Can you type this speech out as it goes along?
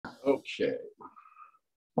Okay.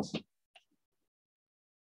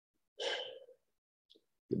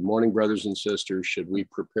 Good morning, brothers and sisters. Should we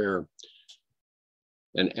prepare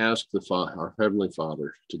and ask our Heavenly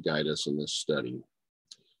Father to guide us in this study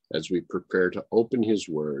as we prepare to open His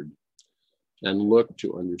Word and look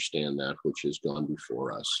to understand that which has gone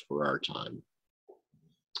before us for our time?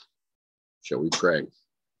 Shall we pray?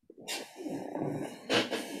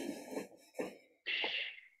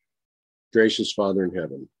 Gracious Father in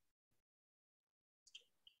heaven,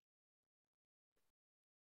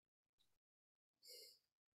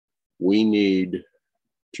 we need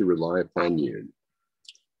to rely upon you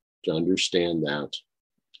to understand that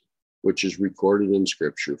which is recorded in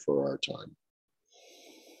Scripture for our time.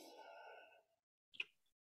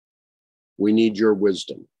 We need your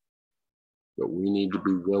wisdom, but we need to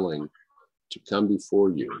be willing to come before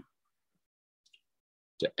you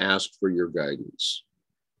to ask for your guidance.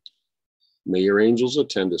 May your angels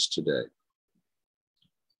attend us today.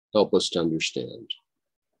 Help us to understand.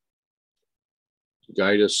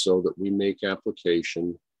 Guide us so that we make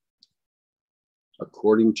application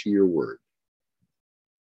according to your word.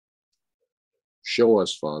 Show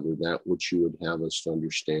us, Father, that which you would have us to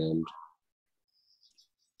understand.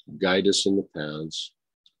 Guide us in the paths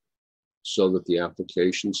so that the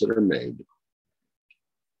applications that are made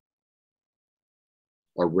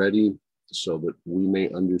are ready so that we may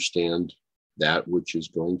understand that which is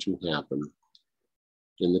going to happen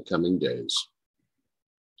in the coming days.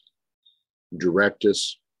 Direct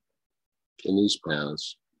us in these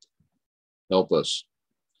paths. Help us,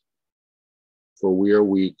 for we are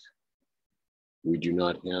weak. We do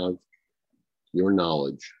not have your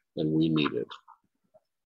knowledge, and we need it.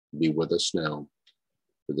 Be with us now.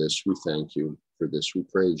 For this we thank you. For this we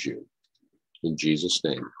praise you. In Jesus'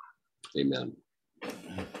 name, amen.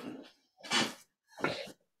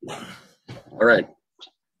 All right.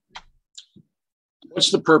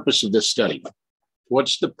 What's the purpose of this study?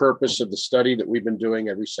 What's the purpose of the study that we've been doing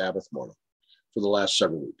every Sabbath morning for the last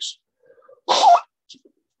several weeks?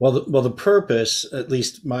 Well, the purpose, at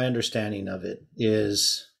least my understanding of it,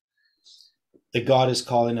 is that God is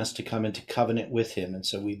calling us to come into covenant with him. And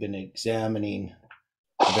so we've been examining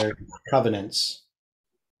the various covenants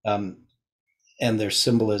and their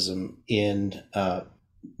symbolism in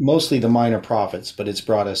mostly the minor prophets, but it's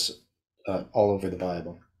brought us all over the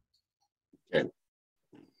Bible. Okay.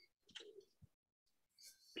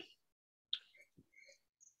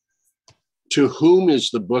 To whom is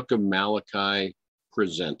the book of Malachi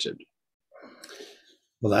presented?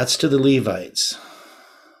 Well, that's to the Levites.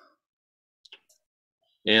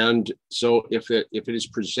 And so if it is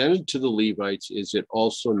presented to the Levites, is it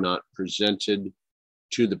also not presented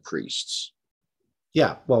to the priests?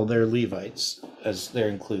 Yeah, well, they're Levites, as they're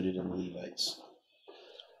included in the Levites.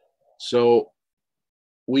 So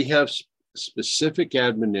we have specific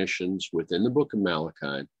admonitions within the book of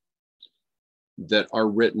Malachi that are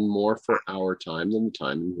written more for our time than the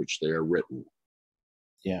time in which they are written.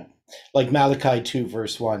 Yeah. Like Malachi 2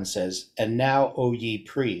 verse 1 says, "And now, O ye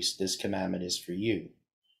priests, this commandment is for you."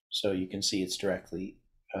 So you can see it's directly,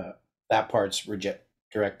 that part's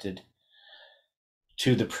directed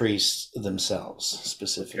to the priests themselves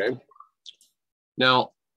specifically. Okay.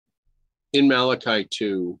 Now, in Malachi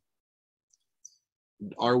 2,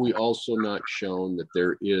 are we also not shown that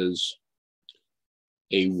there is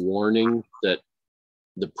a warning that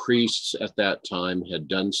the priests at that time had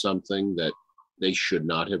done something that they should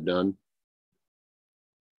not have done?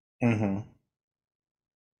 Mm-hmm.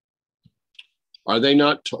 Are they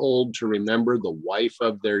not told to remember the wife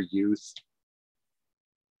of their youth?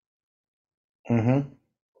 Mm-hmm.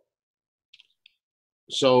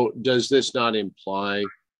 So does this not imply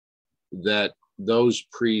that those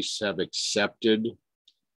priests have accepted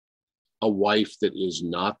a wife that is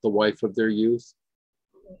not the wife of their youth?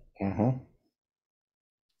 Mm-hmm.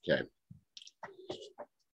 Okay.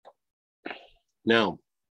 Now,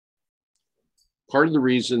 part of the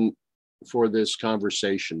reason for this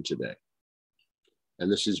conversation today,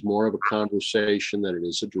 and this is more of a conversation than it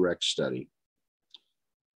is a direct study,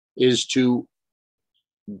 is to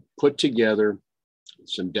put together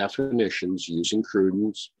some definitions using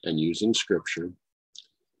prudence and using scripture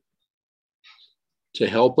to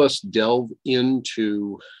help us delve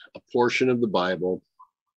into a portion of the Bible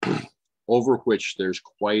over which there's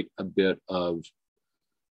quite a bit of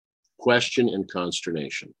question and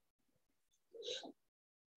consternation.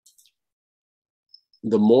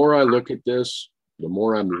 The more I look at this, the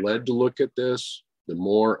more I'm led to look at this, the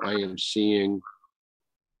more I am seeing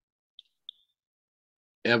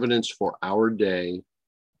evidence for our day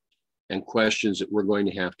and questions that we're going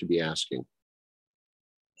to have to be asking.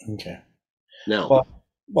 Okay. Now, Well,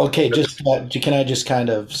 Well, okay, just can I just kind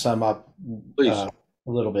of sum up Please. a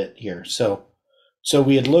little bit here? So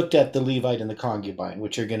we had looked at the Levite and the concubine,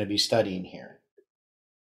 which you're going to be studying here,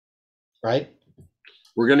 right?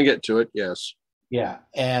 We're going to get to it, yes. Yeah,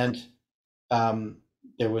 and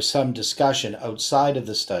there was some discussion outside of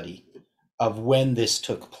the study of when this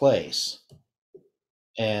took place,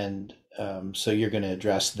 and so you're going to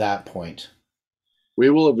address that point. We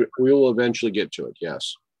will eventually get to it,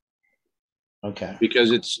 yes. Okay.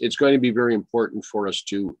 Because it's going to be very important for us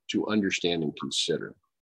to understand and consider.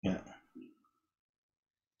 Yeah.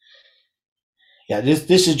 Yeah,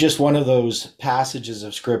 this is just one of those passages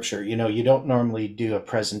of scripture. You know, you don't normally do a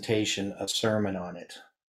presentation, a sermon on it.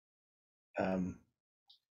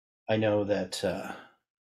 I know that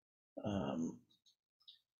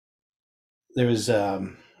there was,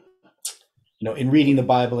 in reading the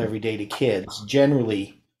Bible every day to kids,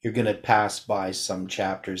 generally you're going to pass by some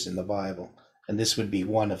chapters in the Bible, and this would be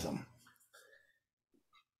one of them.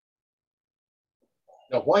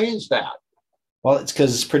 Now, why is that? Well, it's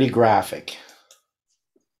because it's pretty graphic.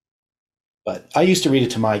 But I used to read it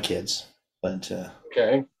to my kids. But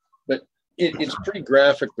okay, but it's pretty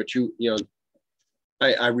graphic. But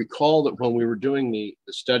I recall that when we were doing the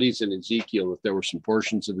studies in Ezekiel, that there were some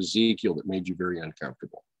portions of Ezekiel that made you very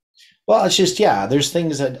uncomfortable. Well, it's just, there's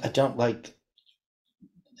things that I don't like.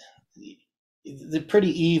 They're pretty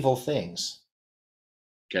evil things.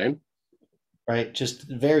 Okay. Right? Just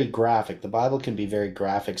very graphic. The Bible can be very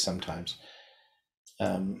graphic sometimes.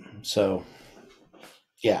 So,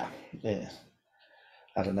 yeah.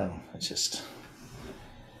 I don't know. It's just.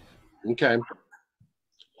 Okay.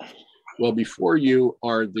 Well, before you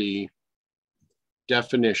are the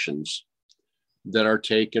definitions that are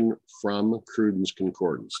taken from Cruden's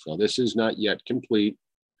Concordance. Now, this is not yet complete.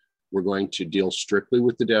 We're going to deal strictly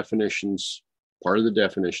with the definitions, part of the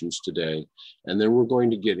definitions today, and then we're going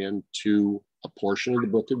to get into a portion of the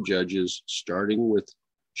book of Judges, starting with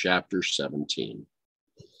chapter 17.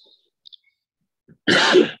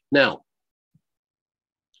 Now,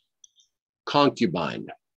 concubine.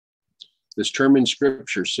 This term in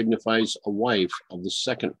scripture signifies a wife of the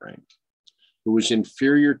second rank, who was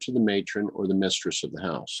inferior to the matron or the mistress of the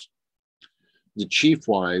house. The chief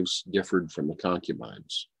wives differed from the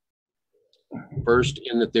concubines. First,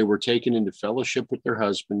 in that they were taken into fellowship with their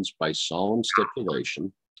husbands by solemn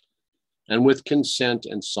stipulation, and with consent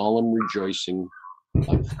and solemn rejoicing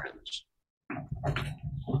of friends.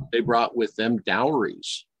 They brought with them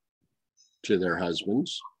dowries to their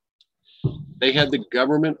husbands. They had the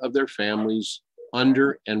government of their families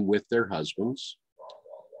under and with their husbands,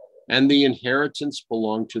 and the inheritance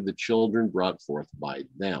belonged to the children brought forth by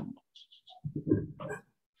them.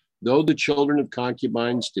 Though the children of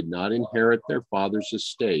concubines did not inherit their father's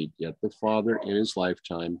estate, yet the father in his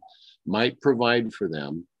lifetime might provide for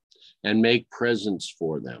them and make presents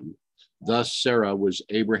for them. Thus Sarah was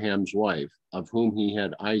Abraham's wife, of whom he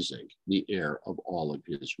had Isaac, the heir of all of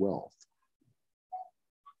his wealth.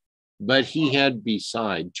 But he had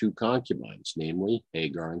beside two concubines, namely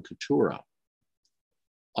Hagar and Keturah.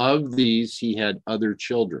 Of these he had other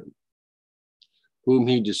children, whom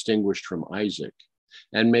he distinguished from Isaac,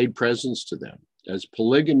 and made presents to them, as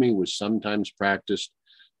polygamy was sometimes practiced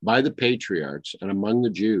by the patriarchs and among the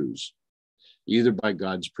Jews, either by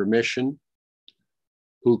God's permission,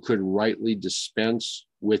 who could rightly dispense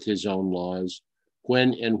with his own laws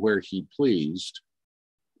when and where he pleased,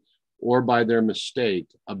 or by their mistake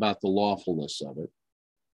about the lawfulness of it.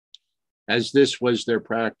 As this was their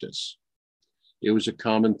practice, it was a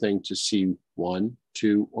common thing to see one,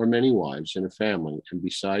 two, or many wives in a family, and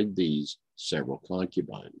beside these, several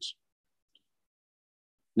concubines.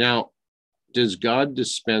 Now, does God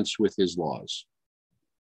dispense with his laws?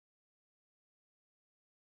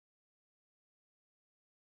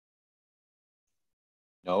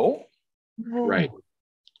 No. Right.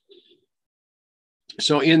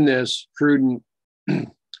 So in this, Cruden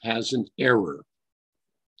has an error,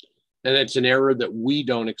 and it's an error that we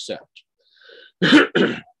don't accept.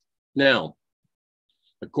 Now,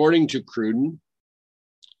 according to Cruden,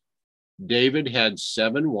 David had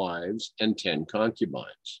 7 wives and 10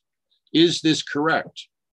 concubines. Is this correct?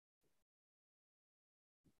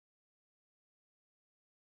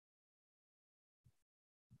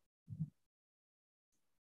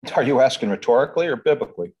 Are you asking rhetorically or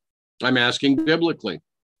biblically? I'm asking biblically.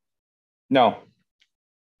 No.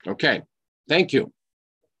 Okay, thank you.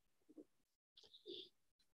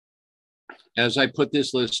 As I put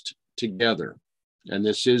this list together, and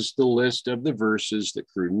this is the list of the verses that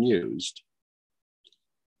Cruden used,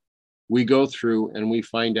 we go through and we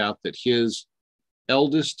find out that his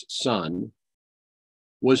eldest son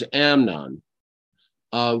was Amnon,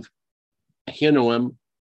 of Ahinoam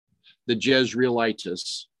the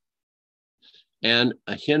Jezreelitess, and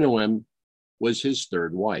Ahinoam was his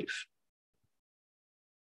third wife.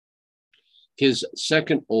 His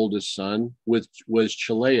second oldest son was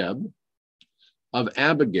Chileab of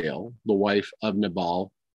Abigail, the wife of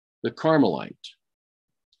Nabal the Carmelite.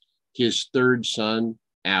 His third son,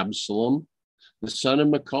 Absalom, the son of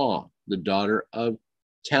Maacah, the daughter of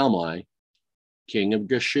Talmai, king of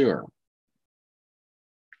Geshur.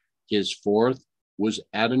 His fourth was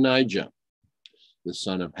Adonijah, the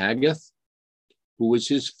son of Haggith, who was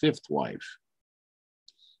his fifth wife.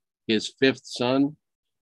 His fifth son,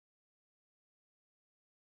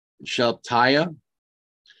 Sheltiah,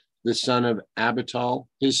 the son of Abital,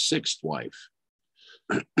 his sixth wife.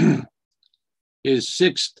 His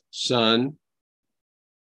sixth son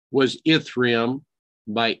was Ithream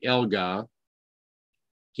by Elgah,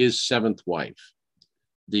 his seventh wife.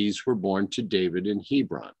 These were born to David in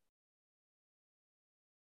Hebron.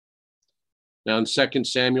 Now in 2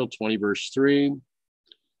 Samuel 20, verse 3,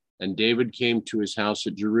 and David came to his house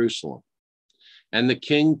at Jerusalem. And the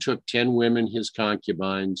king took 10 women, his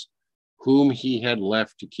concubines, whom he had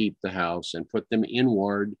left to keep the house, and put them in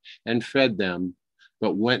ward, and fed them,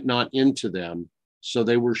 but went not into them. So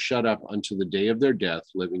they were shut up unto the day of their death,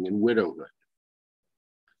 living in widowhood.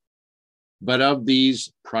 But of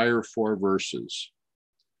these prior 4 verses,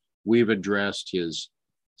 we've addressed his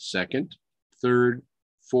second, third,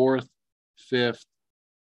 fourth, fifth,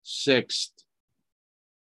 sixth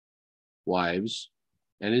wives,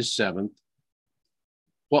 and his seventh.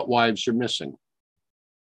 What wives are missing?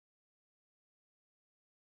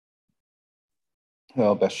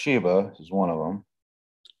 Well, Bathsheba is one of them.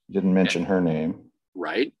 Didn't mention her name.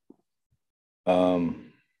 Right.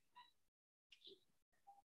 I'm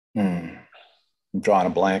drawing a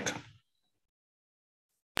blank.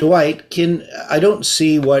 Dwight, I don't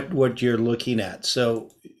see what you're looking at. So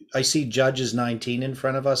I see Judges 19 in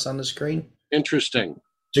front of us on the screen. Interesting.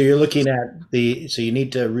 So you're looking at so you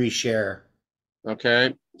need to reshare.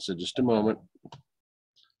 Okay. So just a moment.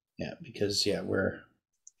 Yeah, because I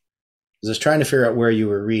was trying to figure out where you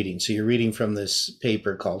were reading. So you're reading from this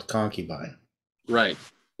paper called Concubine. Right.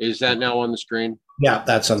 Is that now on the screen? Yeah,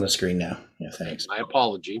 that's on the screen now. Yeah, thanks. My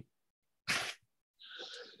apology.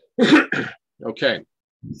 Okay.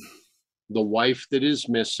 The wife that is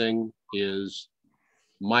missing is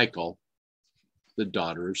Michal, the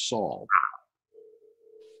daughter of Saul.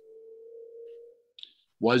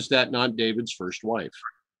 Was that not David's first wife?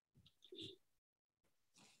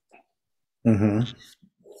 Mm-hmm.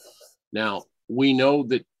 Now, we know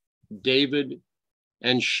that David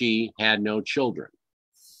and she had no children.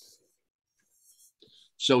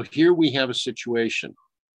 So here we have a situation.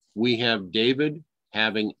 We have David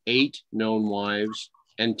having 8 known wives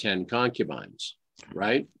and 10 concubines,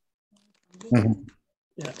 right? Mm-hmm.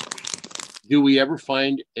 Yeah. Do we ever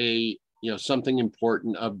find something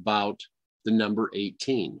important about the number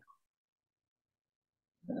 18?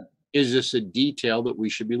 Yeah. Is this a detail that we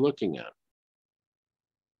should be looking at?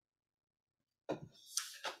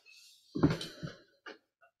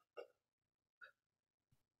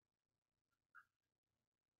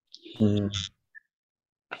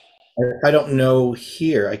 I don't know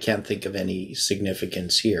here. I can't think of any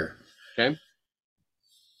significance here. Okay.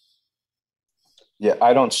 Yeah,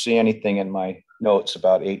 I don't see anything in my notes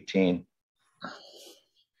about 18.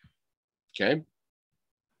 Okay.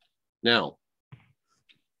 Now,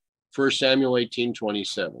 1 Samuel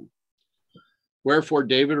 18:27. Wherefore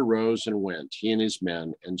David arose and went, he and his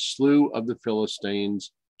men, and slew of the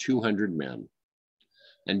Philistines 200 men.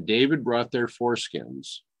 And David brought their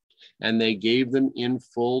foreskins, and they gave them in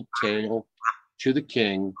full tale to the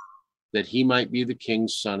king, that he might be the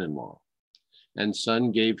king's son-in-law. And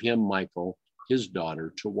son gave him Michal, his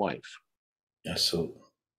daughter, to wife. Yeah, so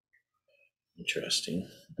interesting.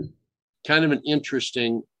 Kind of an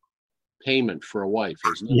interesting payment for a wife,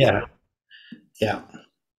 isn't it? Yeah. Yeah.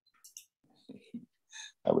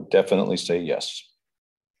 I would definitely say yes.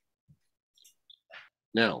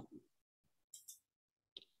 Now,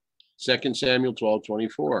 2 Samuel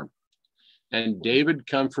 12:24. And David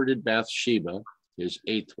comforted Bathsheba, his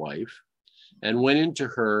 8th wife, and went into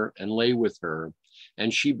her and lay with her,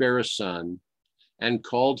 and she bare a son, and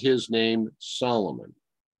called his name Solomon.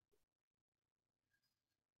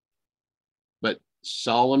 But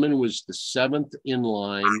Solomon was the 7th in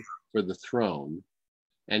line for the throne,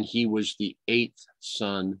 and he was the 8th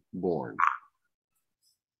son born.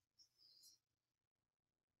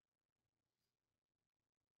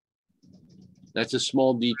 That's a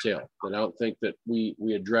small detail that I don't think that we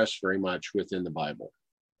address very much within the Bible.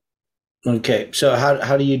 Okay, so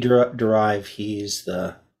how do you derive he's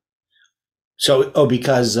the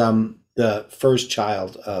because the first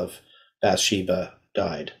child of Bathsheba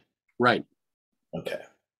died. Right. Okay.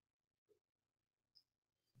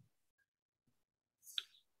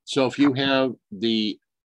 So if you have the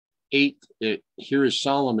eighth, here is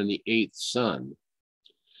Solomon, the eighth son,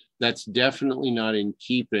 that's definitely not in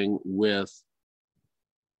keeping with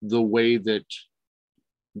the way that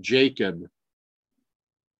Jacob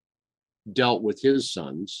dealt with his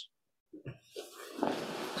sons.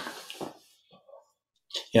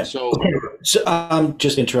 Yeah. So,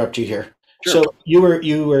 just interrupt you here. sure. So you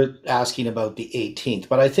were asking about the 18th,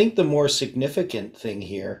 but I think the more significant thing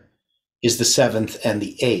here is the 7th and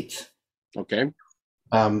the 8th. Okay.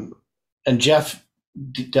 And Jeff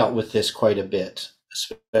dealt with this quite a bit,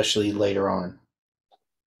 especially later on.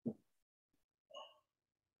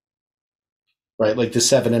 Right, like the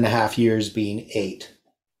 7.5 years being 8.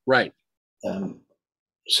 Right.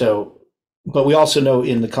 But we also know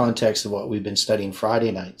in the context of what we've been studying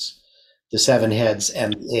Friday nights, the 7 heads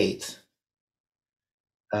and the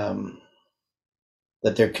 8th,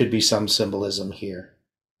 that there could be some symbolism here.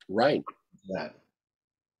 Right. That.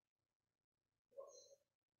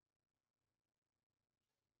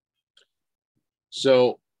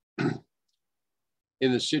 So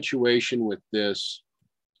in the situation with this,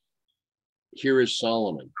 here is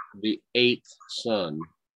Solomon, the eighth son.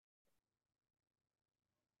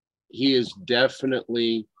 He is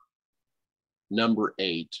definitely number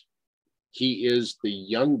 8. He is the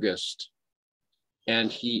youngest,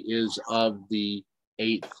 and he is of the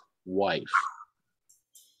 8th wife.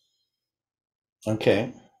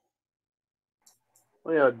 Okay.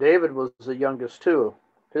 Well, David was the youngest too,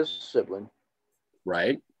 his sibling.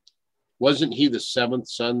 Right. Wasn't he the 7th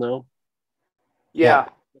son, though? Yeah.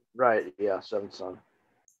 Right. Yeah, 7th son.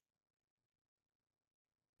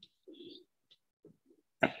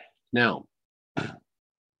 Now,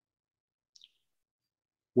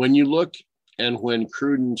 when you look, and when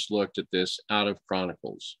Crudence looked at this out of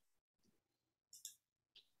Chronicles,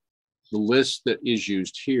 the list that is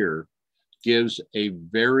used here gives a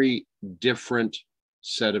very different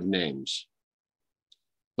set of names,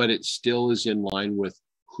 but it still is in line with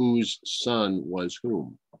whose son was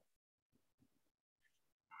whom.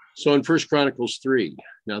 So in 1 Chronicles 3,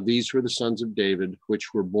 now these were the sons of David,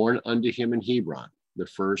 which were born unto him in Hebron. The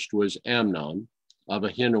first was Amnon of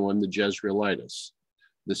Ahinoam the Jezreelitess.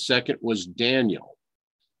 The second was Daniel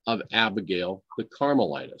of Abigail the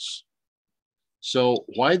Carmelitess. So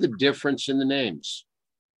why the difference in the names?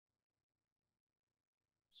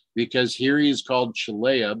 Because here he is called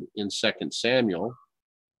Chileab in 2 Samuel,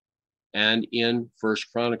 and in 1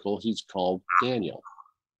 Chronicle, he's called Daniel.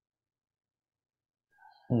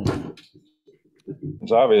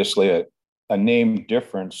 There's obviously a name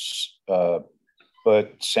difference, but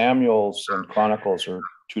Samuel's and Chronicles are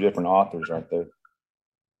 2 different authors, aren't they?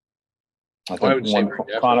 I think one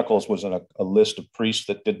Chronicles was in a list of priests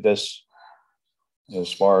that did this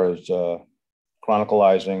as far as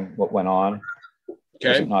chronicalizing what went on.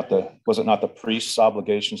 Okay. Was it not the priest's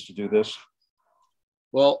obligations to do this?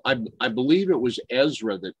 Well, I believe it was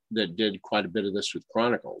Ezra that did quite a bit of this with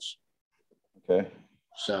Chronicles. Okay.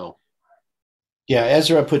 So. Yeah,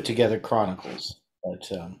 Ezra put together Chronicles,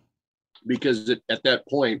 but because at that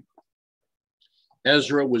point,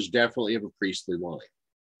 Ezra was definitely of a priestly line.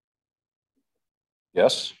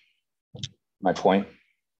 Yes. My point.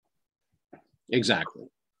 Exactly.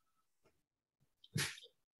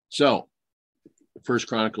 So, 1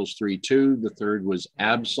 Chronicles 3:2, the third was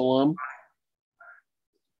Absalom,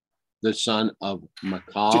 the son of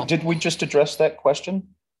Micah. Did we just address that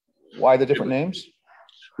question? Why the different names?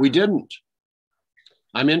 We didn't.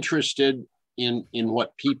 I'm interested in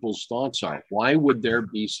what people's thoughts are. Why would there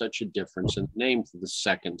be such a difference in the name for the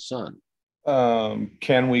second son?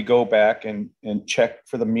 Can we go back and check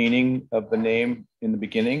for the meaning of the name in the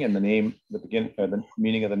beginning and the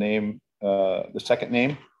meaning of the name, the second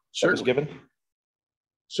name that was given?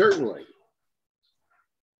 Certainly.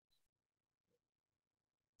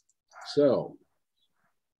 So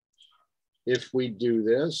if we do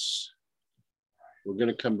this, we're going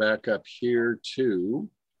to come back up here to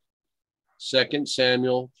 2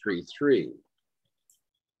 Samuel 3:3.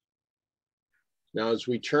 Now, as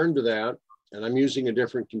we turn to that, and I'm using a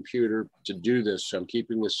different computer to do this, so I'm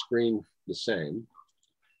keeping the screen the same.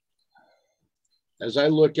 As I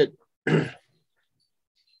look at 2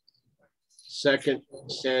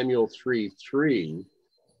 Samuel 3:3,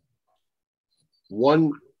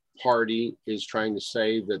 one party is trying to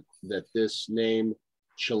say that this name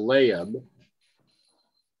Chileab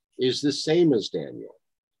is the same as Daniel.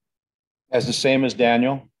 As the same as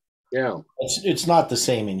Daniel? Yeah. It's not the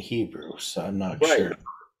same in Hebrew, so I'm not Right. sure.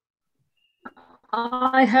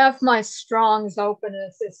 I have my Strong's open.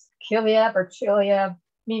 It says Kiliab or Chiliab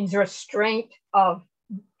means restraint of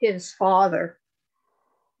his father.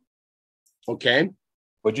 Okay.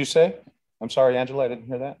 What'd you say? I'm sorry, Angela, I didn't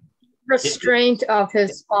hear that. Restraint of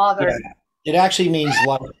his father. Yeah. It actually means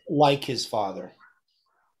like his father.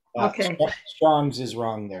 Okay. Strong's is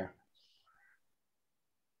wrong there.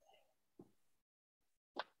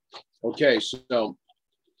 Okay, so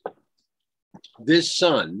this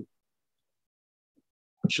son,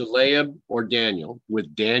 Chileab or Daniel,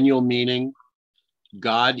 with Daniel meaning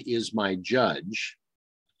God is my judge,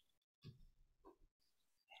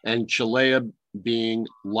 and Chileab being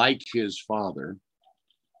like his father,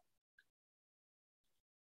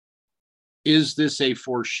 is this a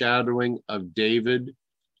foreshadowing of David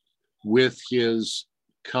with his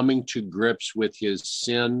coming to grips with his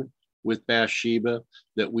sin with Bathsheba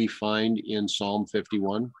that we find in Psalm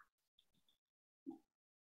 51?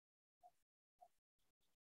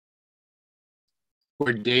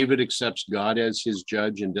 Where David accepts God as his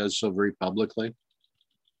judge and does so very publicly?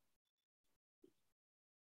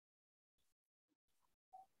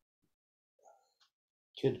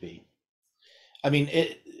 Could be. I mean,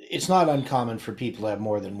 it's not uncommon for people to have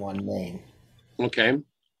more than one name. Okay.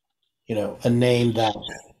 You know, a name that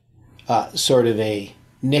sort of a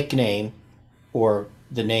nickname or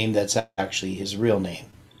the name that's actually his real name.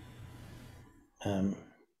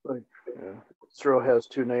 Israel has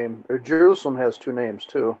two names, or Jerusalem has two names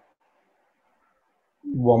too.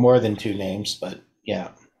 Well, more than two names, but yeah.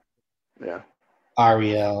 Yeah.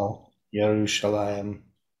 Ariel, Jerusalem,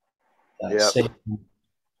 Satan,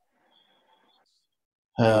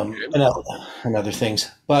 and other things.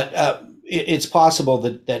 But it's possible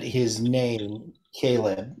that his name,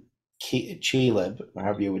 Caleb,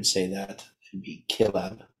 however you would say that, would be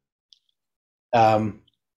Caleb,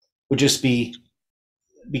 would just be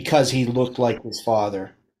because he looked like his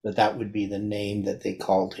father, that would be the name that they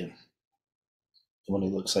called him, the one who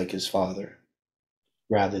looks like his father,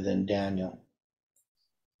 rather than Daniel.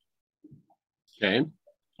 Okay.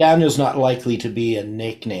 Daniel's not likely to be a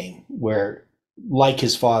nickname, where like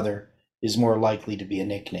his father is more likely to be a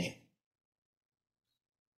nickname.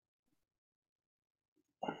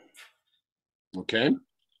 Okay.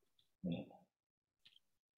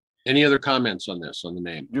 Any other comments on this, on the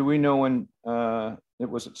name? Do we know when it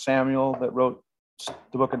was Samuel that wrote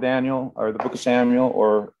the book of Daniel or the book of Samuel,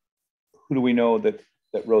 or who do we know that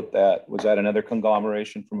wrote that? Was that another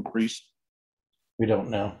conglomeration from a priest? We don't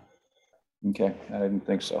know. Okay, I didn't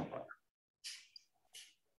think so.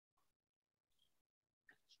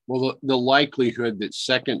 Well, the likelihood that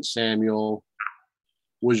 2 Samuel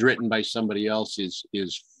was written by somebody else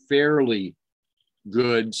is fairly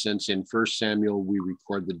good, since in 1 Samuel we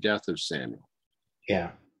record the death of Samuel.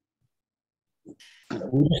 Yeah.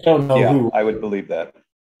 We just don't know who. I would believe that.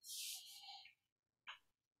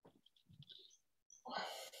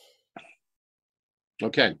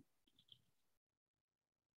 Okay.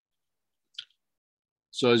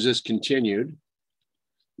 So as this continued,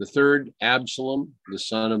 the third, Absalom, the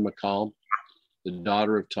son of Michal, the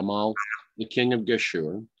daughter of Tamal, the king of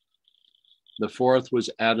Geshur. The fourth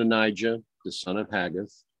was Adonijah, the son of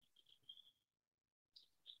Haggith.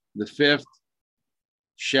 The fifth,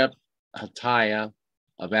 Shephatiah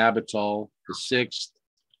of Abital. The sixth,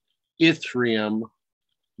 Ithream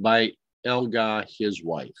by Elgah, his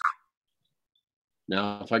wife.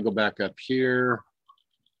 Now, if I go back up here,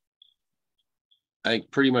 I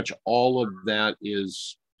think pretty much all of that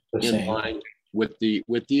is in line with the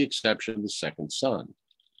exception of the second son.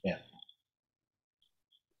 Yeah.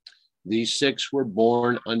 These six were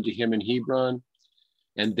born unto him in Hebron,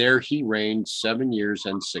 and there he reigned 7 years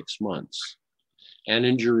and 6 months. And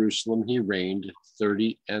in Jerusalem he reigned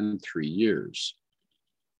 33 years.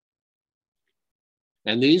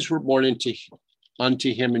 And these were born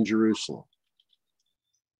unto him in Jerusalem: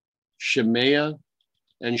 Shemaiah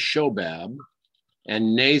and Shobab,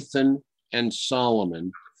 and Nathan and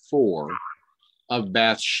Solomon, 4, of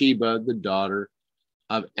Bathsheba, the daughter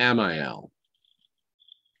of Amiel.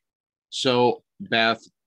 So Bathshua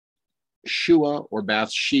or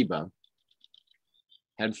Bathsheba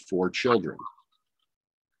had 4 children,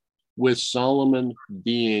 with Solomon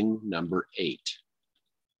being number 8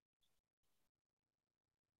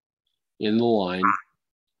 in the line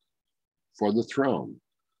for the throne.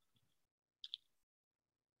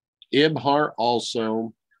 Ibhar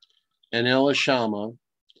also, and Elishama,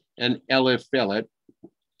 and Eliphelet,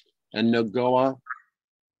 and Nogoah,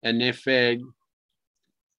 and Nepheg,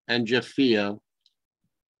 and Japhia,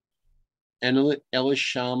 and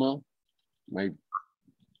Elishama, my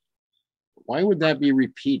Why would that be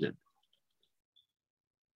repeated?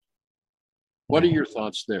 What are your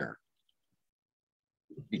thoughts there?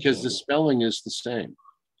 Because the spelling is the same.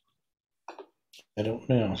 I don't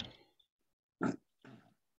know.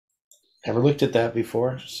 Never looked at that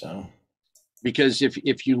before, so. Because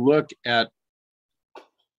if you look at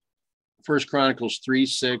 1 Chronicles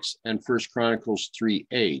 3:6 and 1 Chronicles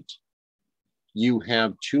 3:8, you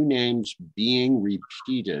have two names being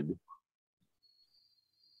repeated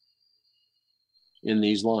in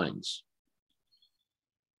these lines.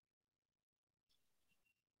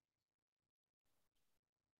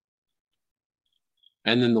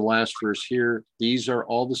 And then the last verse here, these are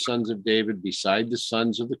all the sons of David beside the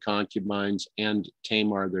sons of the concubines and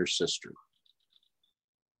Tamar, their sister.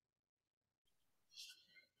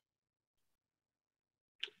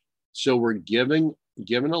 So we're given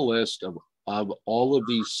a list of all of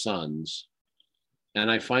these sons.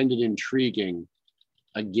 And I find it intriguing,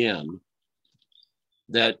 again,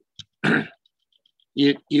 that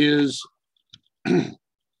it is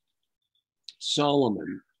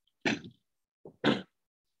Solomon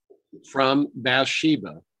from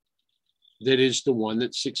Bathsheba that is the one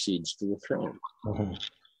that succeeds to the throne. Mm-hmm.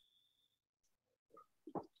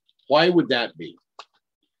 Why would that be?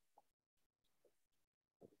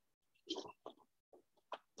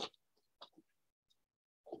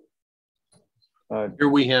 Here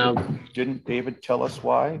we have. Didn't David tell us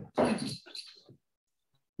why?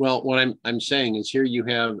 Well, what I'm saying is here you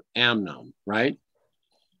have Amnon, right?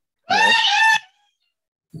 Yes.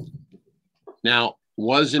 Now,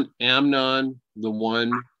 wasn't Amnon the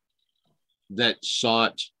one that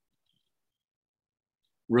sought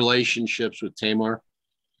relationships with Tamar?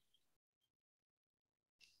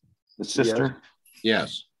 The sister?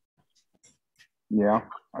 Yes. Yeah,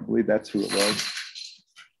 I believe that's who it was.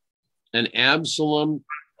 And Absalom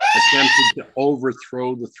attempted to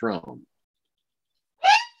overthrow the throne.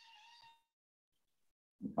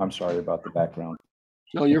 I'm sorry about the background.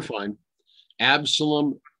 No, you're fine.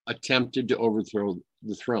 Absalom attempted to overthrow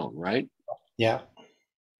the throne, right? Yeah.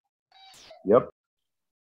 Yep.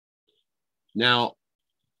 Now,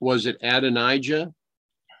 was it Adonijah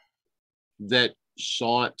that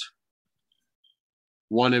sought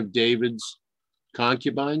one of David's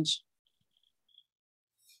concubines?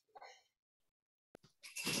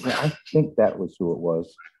 Yeah, I think that was who it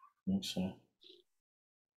was. I think so.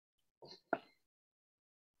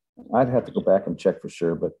 I'd have to go back and check for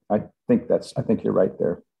sure, but I think you're right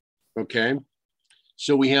there. Okay.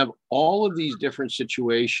 So we have all of these different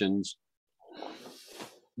situations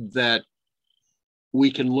that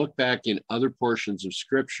we can look back in other portions of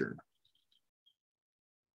Scripture,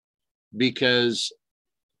 because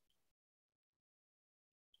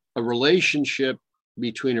a relationship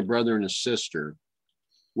between a brother and a sister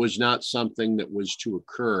was not something that was to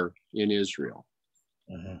occur in Israel.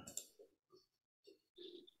 Mm-hmm.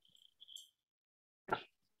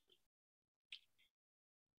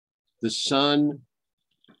 The son,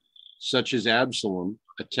 such as Absalom,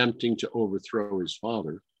 attempting to overthrow his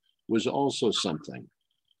father, was also something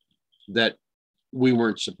that we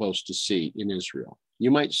weren't supposed to see in Israel. You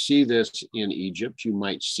might see this in Egypt. You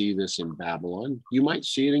might see this in Babylon. You might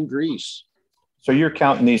see it in Greece. So you're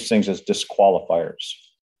counting these things as disqualifiers?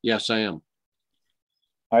 Yes, I am.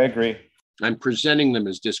 I agree. I'm presenting them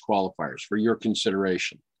as disqualifiers for your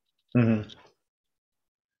consideration. Mm-hmm.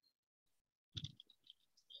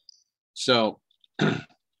 So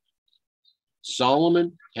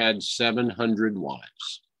Solomon had 700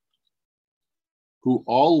 wives who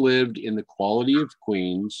all lived in the quality of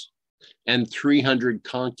queens, and 300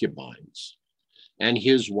 concubines, and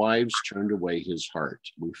his wives turned away his heart.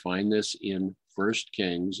 We find this in 1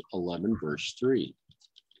 Kings 11, verse 3.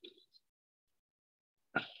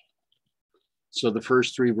 So the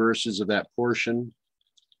first three verses of that portion: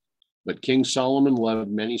 but King Solomon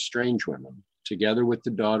loved many strange women, together with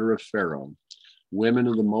the daughter of Pharaoh, women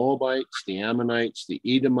of the Moabites, the Ammonites, the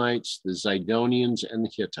Edomites, the Zidonians, and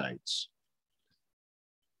the Hittites,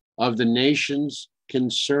 of the nations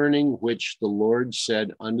concerning which the Lord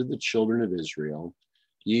said unto the children of Israel,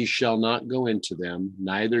 ye shall not go into them,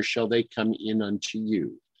 neither shall they come in unto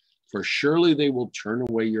you, for surely they will turn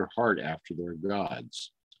away your heart after their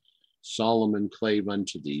gods. Solomon clave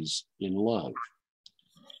unto these in love.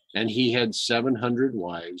 And he had 700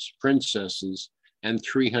 wives, princesses, and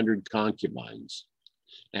 300 concubines,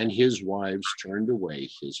 and his wives turned away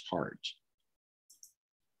his heart.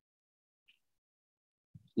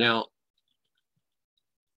 Now,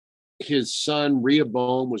 his son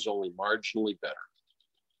Rehoboam was only marginally better.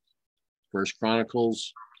 1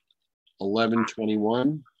 Chronicles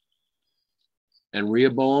 11:21. And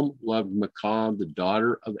Rehoboam loved Micah, the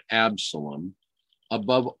daughter of Absalom,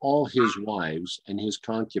 above all his wives and his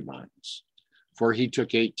concubines. For he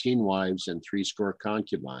took 18 wives and 80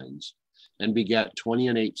 concubines, and begat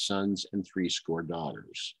 28 sons and 80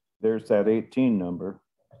 daughters. There's that 18 number.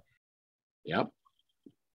 Yep.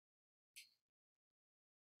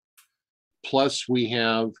 Plus we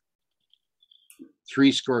have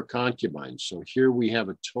 80 concubines. So here we have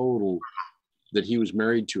a total that he was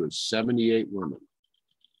married to of 78 women.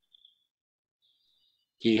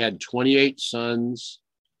 He had 28 sons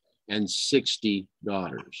and 60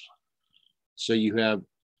 daughters. So you have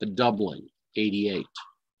a doubling, 88.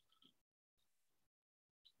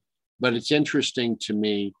 But it's interesting to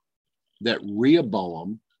me that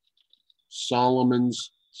Rehoboam,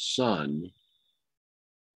 Solomon's son,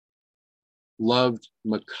 loved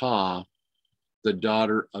Micah, the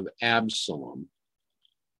daughter of Absalom,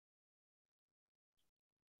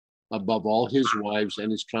 above all his wives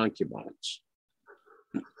and his concubines.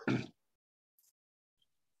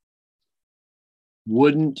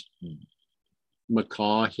 Wouldn't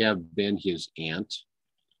Micah have been his aunt?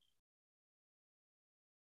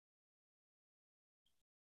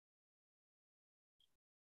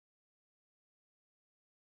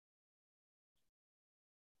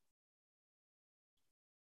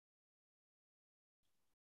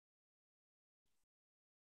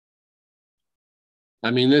 I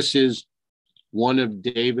mean, this is one of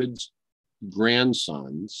David's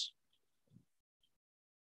grandsons,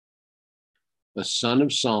 a son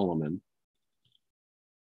of Solomon,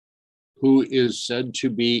 who is said to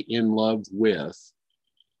be in love with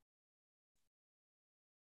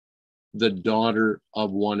the daughter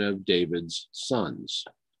of one of David's sons.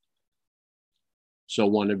 So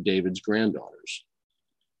one of David's granddaughters.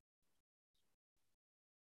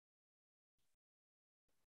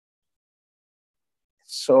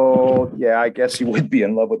 So, yeah, I guess he would be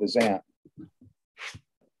in love with his aunt.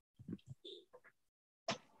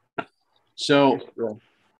 So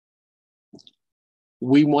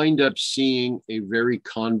we wind up seeing a very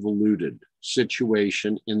convoluted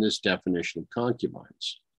situation in this definition of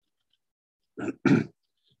concubines.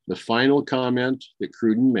 The final comment that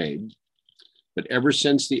Cruden made, but ever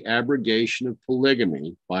since the abrogation of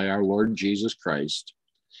polygamy by our Lord Jesus Christ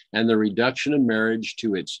and the reduction of marriage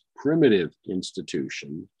to its primitive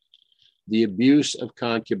institution, the abuse of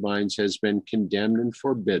concubines has been condemned and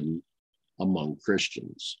forbidden among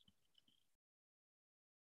Christians.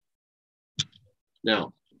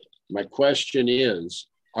 Now, my question is,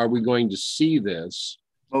 are we going to see this?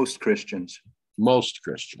 Most Christians. Most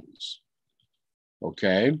Christians.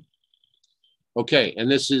 Okay. Okay, and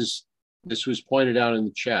this was pointed out in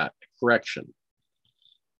the chat, correction,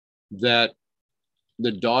 that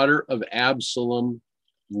the daughter of Absalom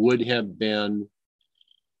would have been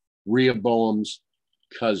Rehoboam's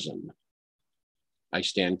cousin. I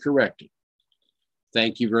stand corrected.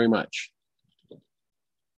 Thank you very much.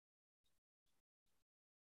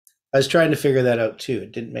 I was trying to figure that out too.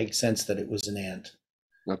 It didn't make sense that it was an aunt.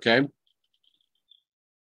 Okay.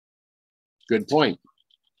 Good point.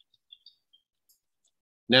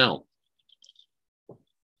 Now,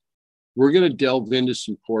 we're going to delve into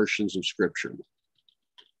some portions of Scripture.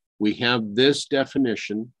 We have this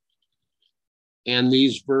definition and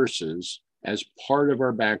these verses as part of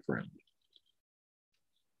our background.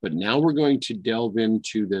 But now we're going to delve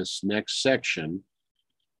into this next section,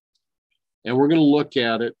 and we're going to look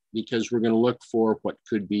at it because we're going to look for what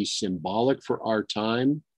could be symbolic for our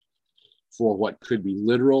time, for what could be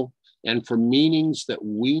literal, and for meanings that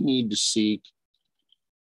we need to seek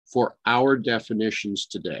for our definitions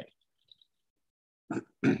today.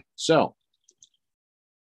 So,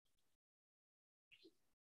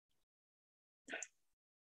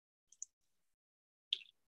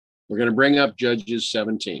 we're going to bring up Judges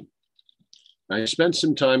 17. I spent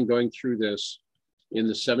some time going through this in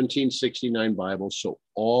the 1769 Bible, so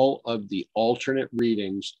all of the alternate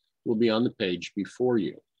readings will be on the page before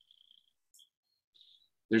you.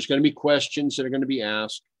 There's going to be questions that are going to be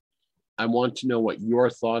asked. I want to know what your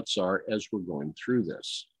thoughts are as we're going through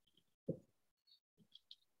this.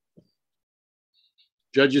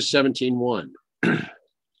 Judges 17:1.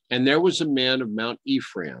 And there was a man of Mount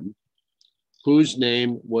Ephraim whose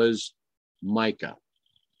name was Micah.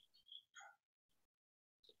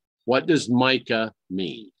 What does Micah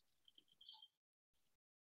mean?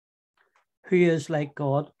 He is like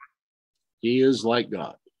God. He is like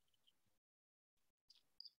God.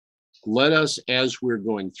 Let us, as we're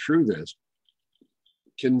going through this,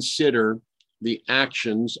 consider the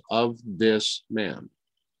actions of this man.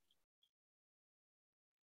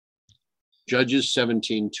 Judges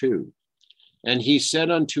 17:2. And he said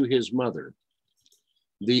unto his mother,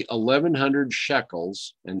 the 1,100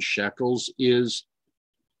 shekels, and shekels is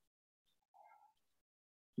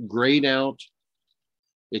grayed out,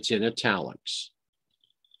 it's in italics.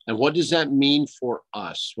 And what does that mean for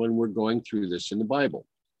us when we're going through this in the Bible,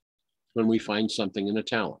 when we find something in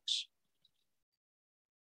italics?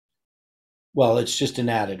 Well, it's just an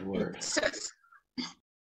added word.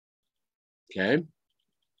 Okay.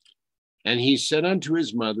 And he said unto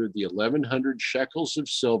his mother, the 1,100 shekels of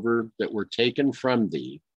silver that were taken from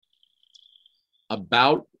thee,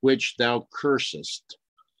 about which thou cursest,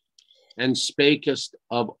 and spakest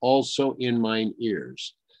of also in mine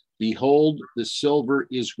ears. Behold, the silver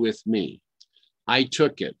is with me. I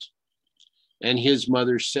took it. And his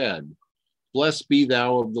mother said, Blessed be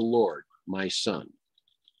thou of the Lord, my son.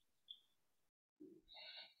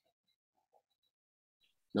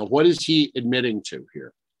 Now, what is he admitting to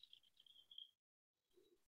here?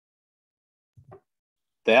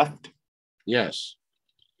 Theft? Yes.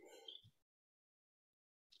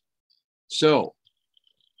 So,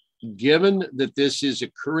 given that this is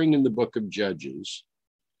occurring in the book of Judges,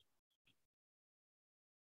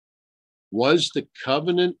 was the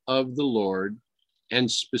covenant of the Lord, and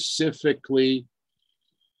specifically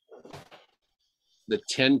the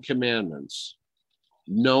 10 Commandments,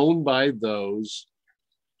 known by those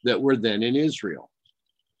that were then in Israel?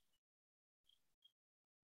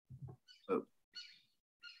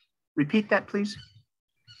 Repeat that, please.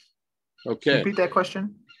 Okay. Repeat that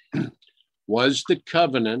question. Was the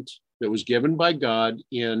covenant that was given by God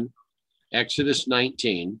in Exodus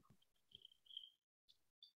 19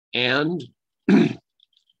 and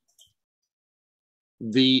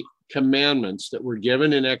the commandments that were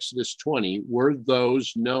given in Exodus 20, were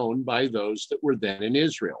those known by those that were then in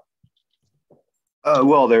Israel?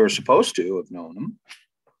 Well, they were supposed to have known them.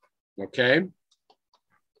 Okay.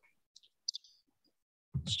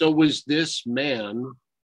 So was this man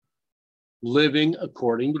living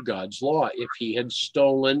according to God's law if he had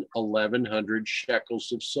stolen 1,100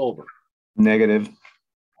 shekels of silver? Negative.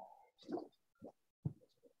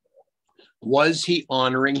 Was he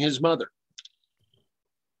honoring his mother?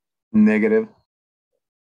 Negative.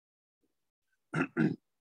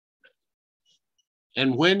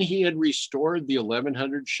 And when he had restored the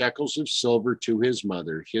 1,100 shekels of silver to his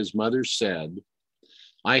mother said,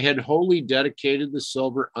 I had wholly dedicated the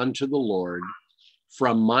silver unto the Lord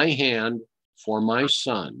from my hand for my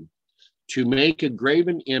son, to make a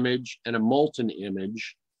graven image and a molten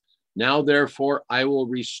image. Now, therefore, I will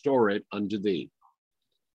restore it unto thee.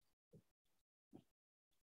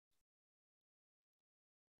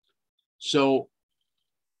 So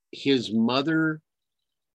his mother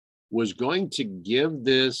was going to give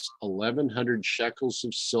this 1,100 shekels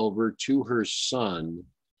of silver to her son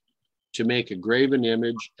to make a graven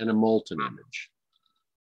image and a molten image.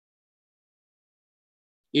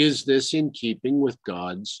 Is this in keeping with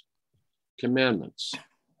God's commandments?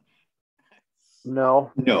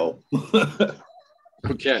 No. No.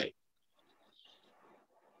 Okay.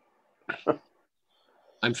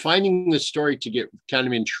 I'm finding this story to get kind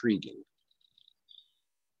of intriguing.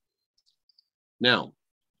 Now,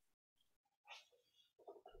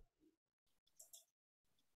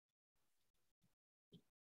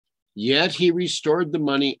 yet he restored the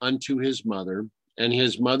money unto his mother, and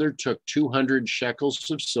his mother took 200 shekels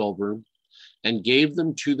of silver and gave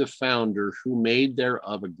them to the founder, who made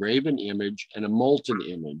thereof a graven image and a molten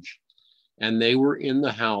image, and they were in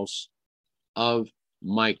the house of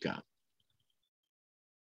Micah.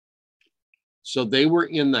 So they were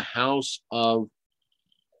in the house of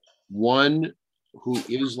one who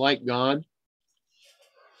is like God.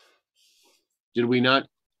 Did we not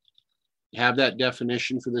have that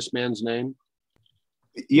definition for this man's name?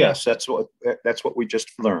 Yes, that's what we just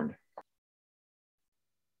learned.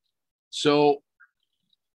 So,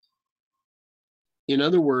 in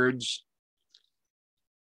other words,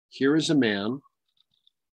 here is a man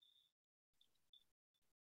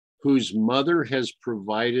whose mother has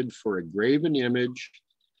provided for a graven image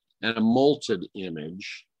and a molten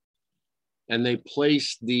image, and they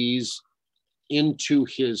place these into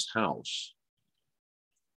his house.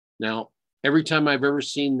 Now, every time I've ever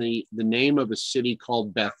seen the name of a city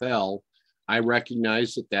called Bethel, I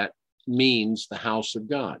recognize that that means the house of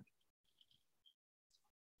God.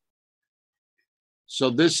 So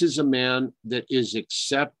this is a man that is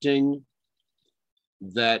accepting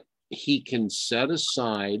that he can set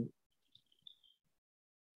aside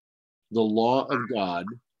the law of God.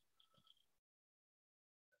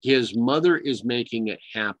 His mother is making it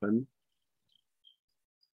happen.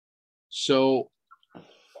 So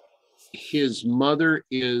his mother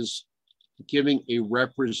is giving a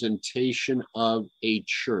representation of a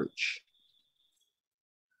church.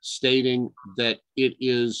 stating that it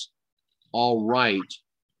is all right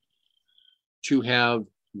to have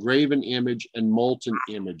graven image and molten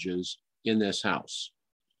images in this house.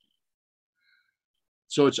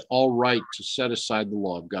 So it's all right to set aside the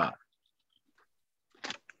law of God.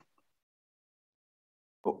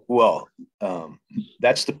 Well,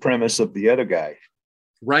 that's the premise of the other guy.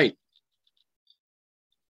 Right.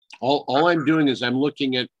 All I'm doing is I'm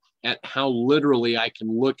looking at how literally I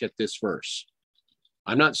can look at this verse.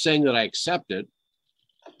 I'm not saying that I accept it.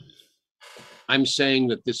 I'm saying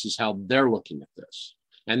that this is how they're looking at this.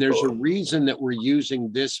 And there's a reason that we're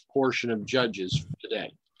using this portion of Judges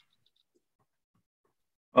today.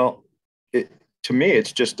 Well, to me,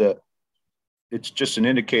 it's just an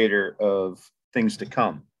indicator of things to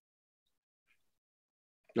come.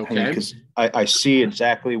 Okay. Because I see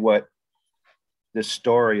exactly what this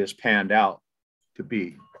story has panned out to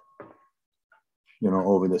be,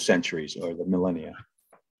 over the centuries or the millennia.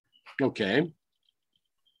 Okay.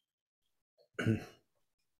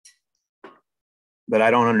 But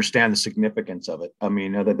I don't understand the significance of it. I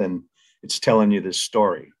mean, other than it's telling you this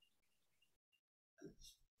story.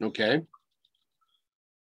 Okay.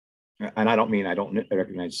 And I don't mean I don't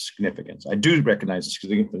recognize significance. I do recognize the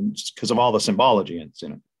significance because of all the symbology in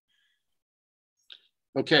it.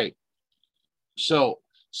 Okay. So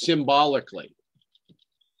symbolically,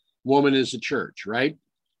 woman is the church, right?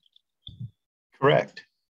 Correct.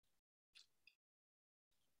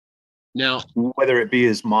 Now, whether it be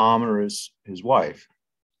his mom or his wife.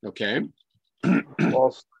 Okay.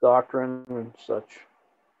 False doctrine and such.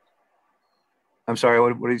 I'm sorry,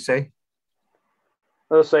 what did he say?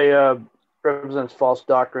 Let's say represents false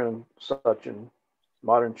doctrine and such in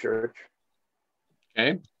modern church.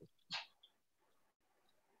 Okay.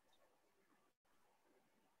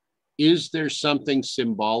 Is there something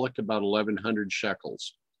symbolic about 1,100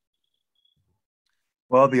 shekels?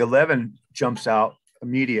 Well, the 11 jumps out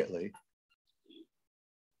immediately.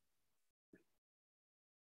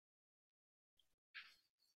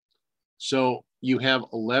 So you have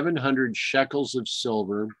 1,100 shekels of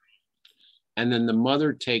silver, and then the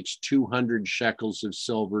mother takes 200 shekels of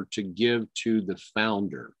silver to give to the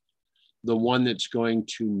founder, the one that's going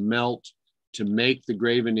to melt to make the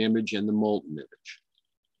graven image and the molten image.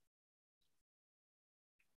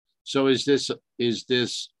 So is this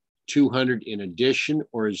 200 in addition,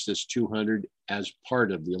 or is this 200 as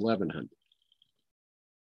part of the 1,100?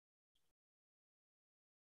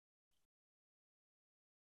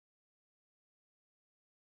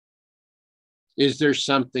 Is there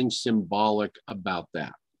something symbolic about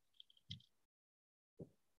that?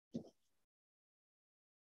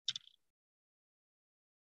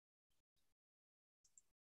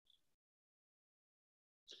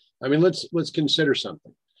 I mean, let's consider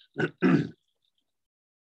something.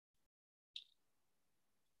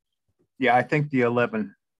 Yeah, I think the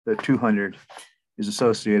 200 is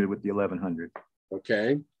associated with the 1,100.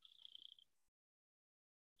 Okay.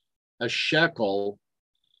 A shekel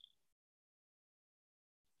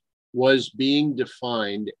was being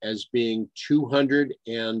defined as being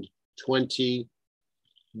 220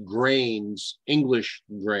 grains, English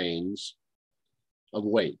grains of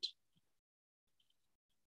weight.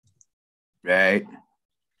 Right.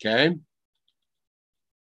 Okay.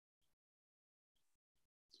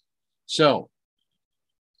 So,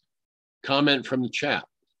 comment from the chat.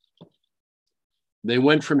 They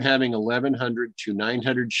went from having 1,100 to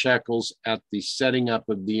 900 shekels at the setting up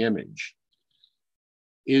of the image.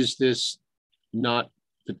 Is this not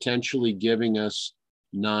potentially giving us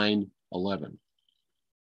 911?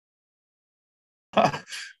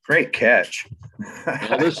 Great catch.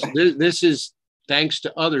 Now this is thanks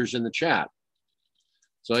to others in the chat.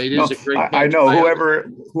 So it is a great catch. I know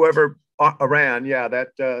whoever ran, yeah,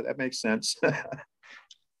 that makes sense.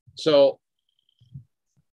 So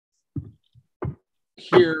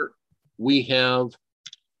here we have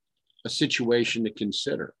a situation to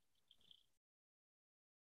consider.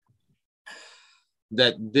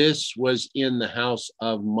 That this was in the house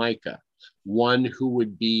of Micah, one who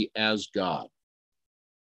would be as God.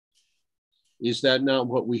 Is that not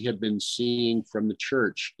what we have been seeing from the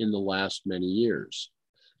church in the last many years?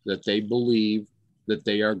 That they believe that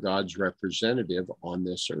they are God's representative on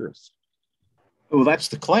this earth. Oh, that's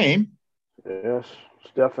the claim. Yes,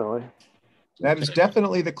 definitely. That is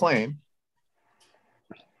definitely the claim.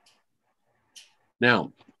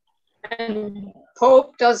 Now, And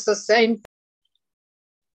Pope does the same thing.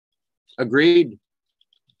 Agreed.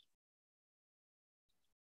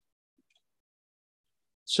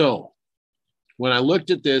 So when I looked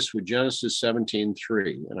at this with Genesis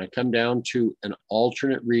 17:3, and I come down to an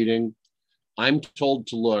alternate reading, I'm told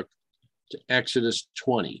to look to Exodus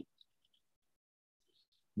 20.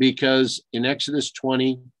 Because in Exodus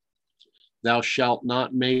 20, thou shalt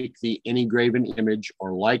not make thee any graven image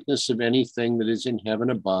or likeness of anything that is in heaven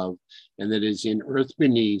above, and that is in earth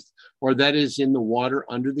beneath, or that is in the water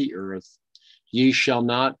under the earth. Ye shall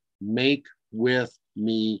not make with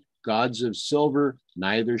me gods of silver,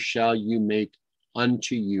 neither shall you make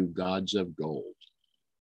unto you gods of gold.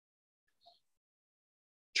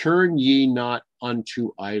 Turn ye not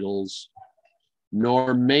unto idols,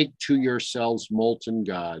 nor make to yourselves molten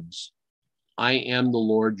gods. I am the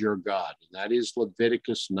Lord your God. And that is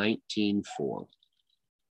Leviticus 19:4.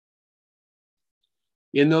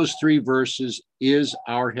 In those three verses, is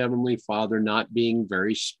our Heavenly Father not being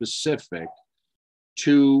very specific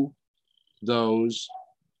to those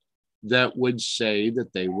that would say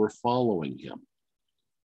that they were following him?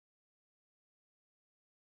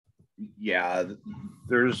 Yeah,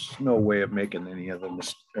 there's no way of making any of them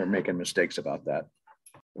or making mistakes about that.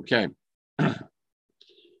 Okay.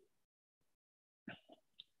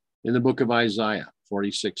 In the book of Isaiah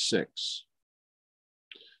 46:6,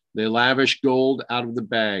 they lavish gold out of the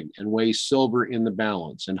bag and weigh silver in the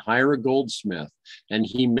balance and hire a goldsmith, and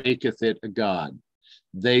he maketh it a god.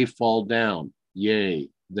 They fall down, yea,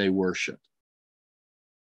 they worship.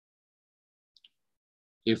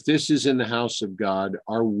 If this is in the house of God,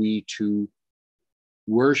 are we to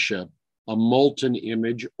worship a molten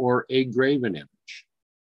image or a graven image?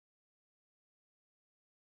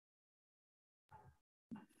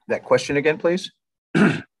 That question again, please.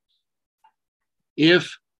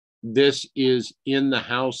 If this is in the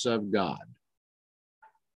house of God,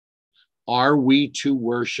 are we to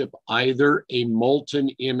worship either a molten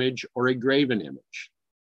image or a graven image?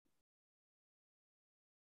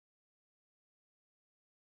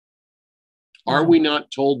 Are we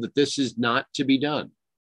not told that this is not to be done?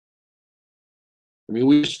 I mean,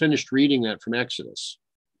 we just finished reading that from Exodus.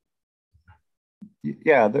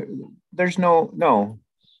 Yeah, there's no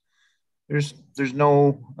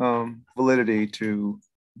validity to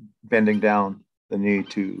bending down the knee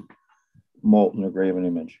to molten or graven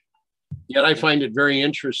image. Yet I find it very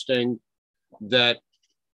interesting that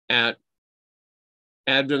at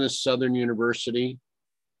Adventist Southern University,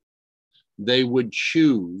 they would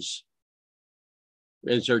choose,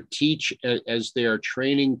 as they are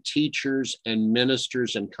training teachers and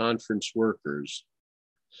ministers and conference workers,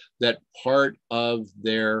 that part of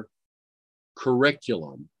their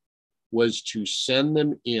curriculum was to send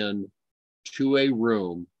them in to a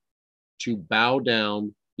room to bow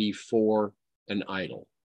down before an idol.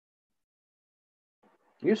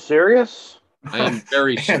 You serious? I am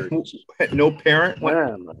very serious. No parent went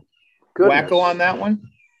wacko on that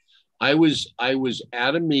one? I was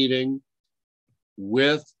at a meeting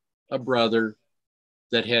with a brother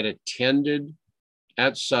that had attended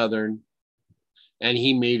at Southern, and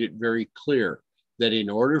he made it very clear that in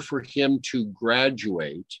order for him to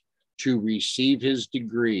graduate, to receive his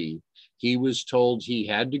degree, he was told he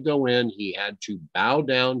had to go in, he had to bow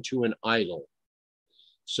down to an idol.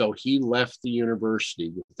 So he left the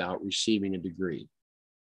university without receiving a degree.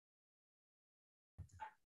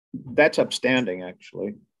 That's upstanding,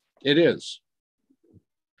 actually. It is.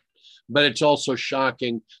 But it's also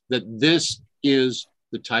shocking that this is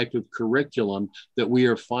the type of curriculum that we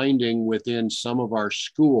are finding within some of our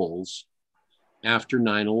schools after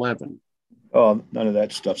 9/11. Oh, none of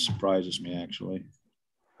that stuff surprises me, actually.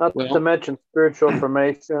 Not to mention spiritual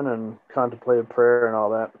formation and contemplative prayer and all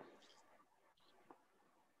that.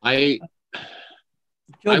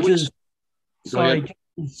 Judges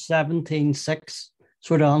 17:6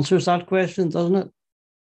 sort of answers that question, doesn't it?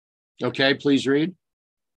 Okay, please read.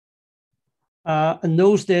 In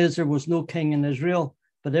those days, there was no king in Israel,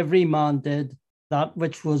 but every man did that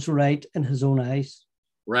which was right in his own eyes.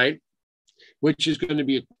 Right, which is going to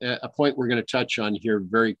be a point we're going to touch on here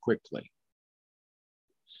very quickly.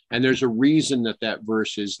 And there's a reason that that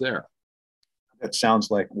verse is there. That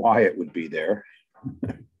sounds like why it would be there.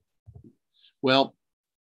 Well,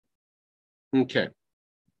 okay.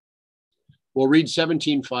 We'll read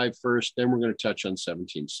 17:5 first, then we're going to touch on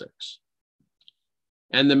 17:6.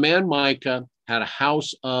 And the man Micah had a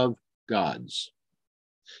house of gods,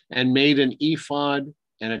 and made an ephod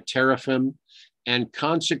and a teraphim, and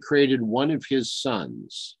consecrated one of his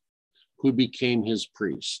sons, who became his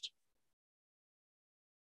priest.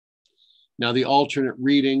 Now, the alternate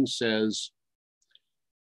reading says,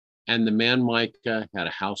 and the man Micah had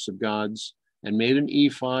a house of gods, and made an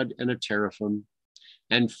ephod and a teraphim,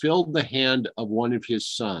 and filled the hand of one of his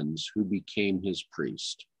sons, who became his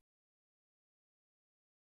priest.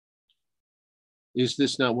 Is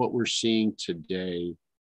this not what we're seeing today?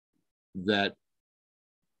 That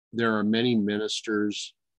there are many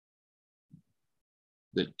ministers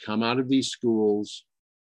that come out of these schools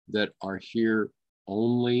that are here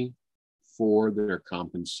only for their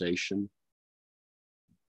compensation?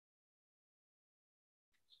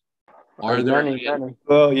 Are there many?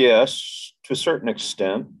 Well, yes, to a certain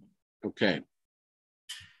extent. Okay.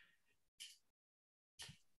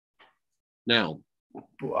 Now,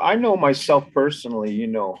 I know myself personally,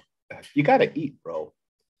 you got to eat, bro.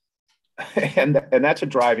 and that's a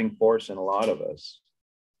driving force in a lot of us.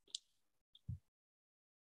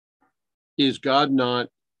 is God not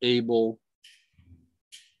able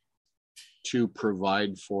to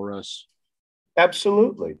provide for us?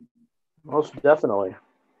 Absolutely. Most definitely.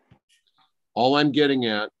 All I'm getting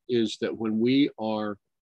at is that when we are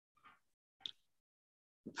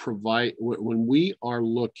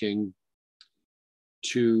looking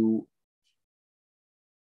to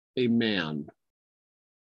a man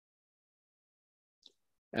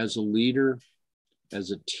as a leader,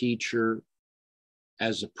 as a teacher,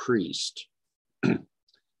 as a priest,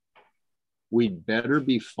 we'd better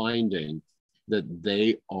be finding that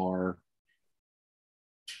they are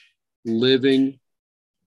living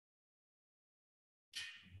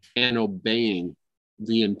and obeying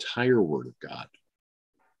the entire Word of God.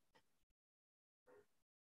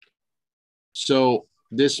 So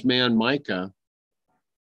this man, Micah,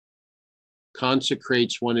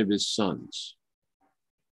 consecrates one of his sons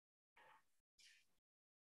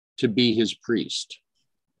to be his priest.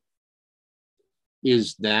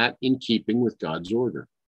 Is that in keeping with God's order?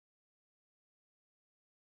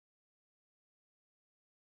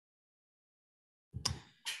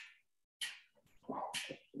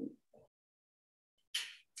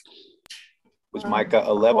 Was Micah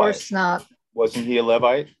a Levite? Of course not. Wasn't he a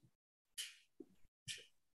Levite?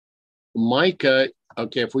 Micah,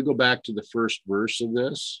 okay, if we go back to the first verse of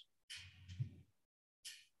this.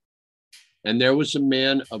 And there was a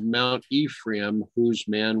man of Mount Ephraim whose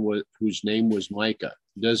name was Micah.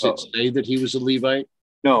 Does it say that he was a Levite?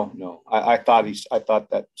 No. I thought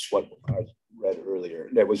that's what I read earlier.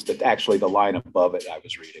 That was actually the line above it I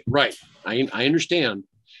was reading. Right. I understand.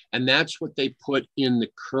 And that's what they put in the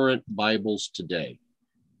current Bibles today.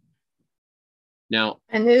 Now,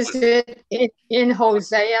 and is it in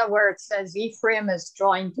Hosea where it says Ephraim is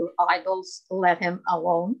joined to idols, let him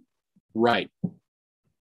alone? Right.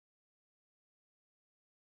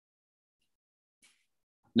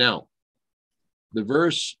 Now, the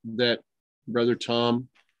verse that Brother Tom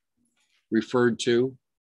referred to,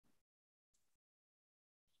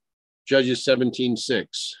 Judges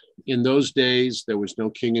 17:6. In those days, there was no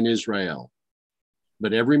king in Israel,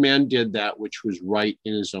 but every man did that which was right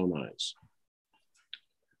in his own eyes.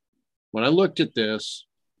 When I looked at this,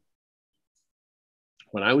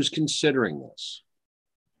 when I was considering this,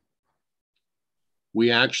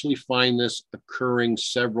 we actually find this occurring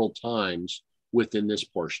several times within this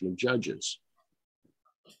portion of Judges.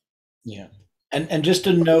 Yeah. And just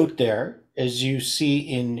a note there, as you see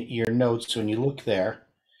in your notes when you look there,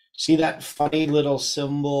 see that funny little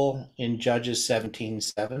symbol in Judges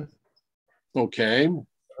 17:7? Okay.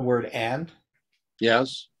 The word and?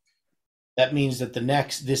 Yes. That means that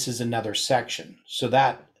this is another section. So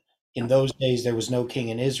that in those days there was no king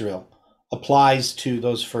in Israel applies to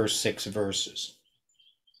those first 6 verses.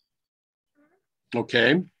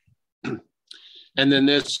 Okay. And then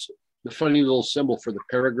the funny little symbol for the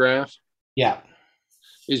paragraph. Yeah.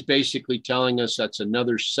 Is basically telling us that's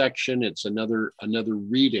another section. It's another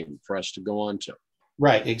reading for us to go on to.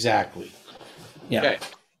 Right. Exactly. Yeah. Okay.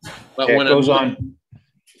 But it when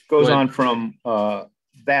goes on from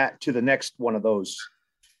that to the next one of those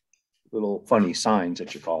little funny signs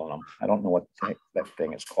that you're calling them. I don't know what that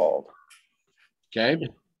thing is called. Okay.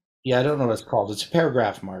 Yeah, I don't know what it's called. It's a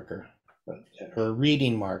paragraph marker or a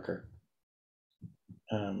reading marker.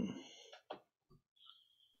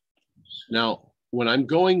 Now, when I'm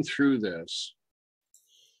going through this,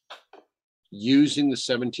 using the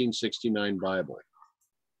 1769 Bible,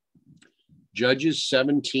 Judges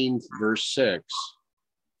 17 verse 6,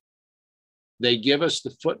 they give us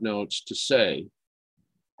the footnotes to say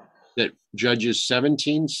that Judges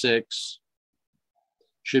 17:6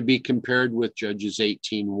 should be compared with Judges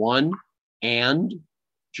 18:1 and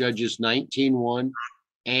Judges 19:1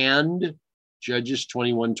 and Judges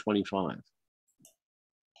 21:25.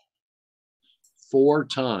 4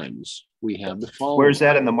 times we have the following. Where's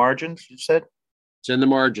that in the margins, you said? It's in the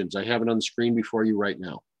margins. I have it on the screen before you right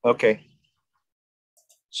now. Okay.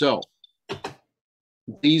 So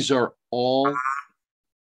these are all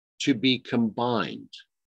to be combined.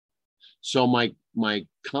 So my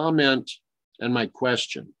comment and my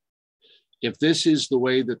question, if this is the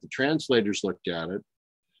way that the translators looked at it,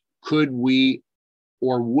 could we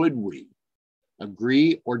or would we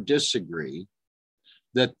agree or disagree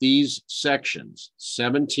that these sections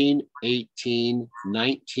 17, 18,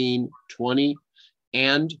 19, 20,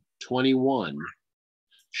 and 21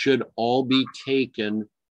 should all be taken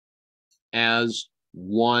as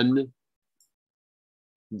one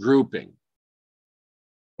grouping?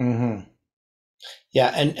 Mm-hmm. Yeah,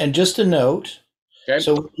 and just a note. Okay.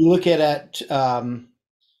 So when you look at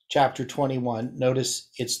chapter 21, notice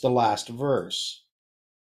it's the last verse.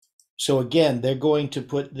 So again, they're going to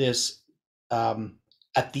put this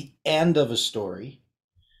at the end of a story,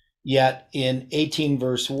 yet in 18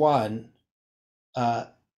 verse 1,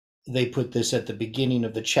 they put this at the beginning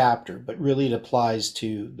of the chapter, but really it applies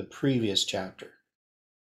to the previous chapter.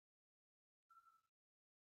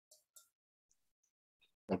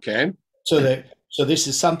 Okay. So this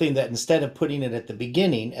is something that instead of putting it at the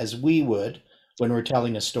beginning, as we would when we're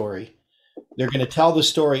telling a story, they're going to tell the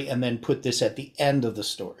story and then put this at the end of the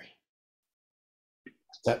story.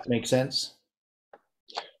 Does that make sense?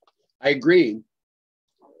 I agree.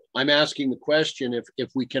 I'm asking the question if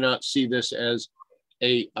we cannot see this as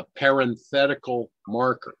a parenthetical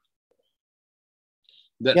marker,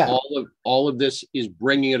 that Yeah. all of this is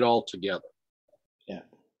bringing it all together. Yeah.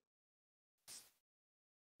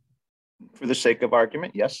 For the sake of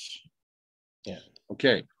argument, yes. Yeah.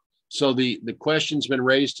 Okay. So the question's been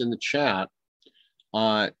raised in the chat.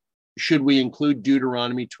 Should we include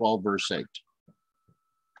Deuteronomy 12, verse 8?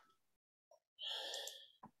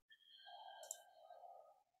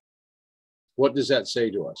 What does that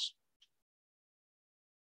say to us?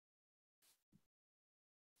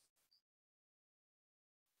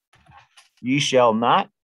 Ye shall not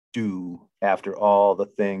do after all the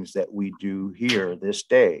things that we do here this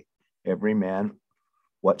day, every man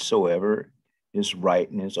whatsoever is right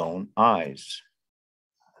in his own eyes.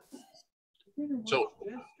 So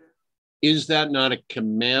is that not a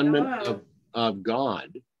commandment of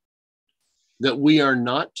God that we are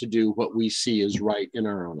not to do what we see as right in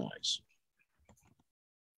our own eyes?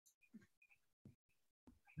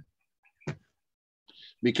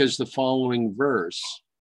 Because the following verse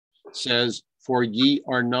says, for ye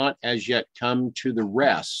are not as yet come to the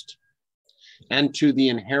rest and to the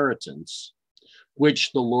inheritance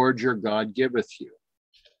which the Lord your God giveth you.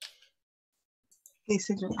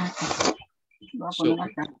 So,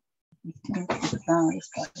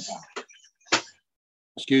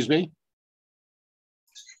 excuse me?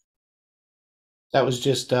 That was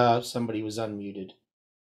just somebody was unmuted.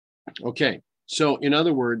 Okay. So in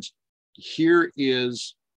other words, here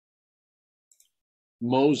is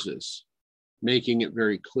Moses making it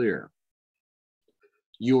very clear.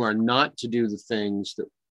 You are not to do the things that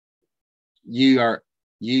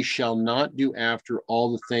ye shall not do after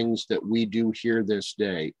all the things that we do here this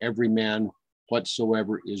day, every man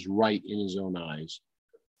whatsoever is right in his own eyes.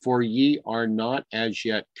 For ye are not as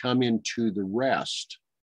yet come into the rest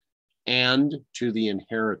and to the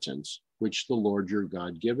inheritance which the Lord your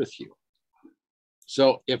God giveth you.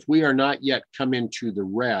 So if we are not yet come into the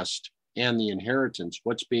rest and the inheritance,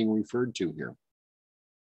 what's being referred to here?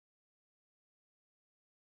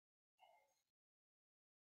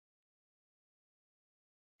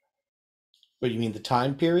 What do you mean, the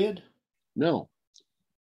time period? No.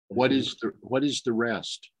 What is the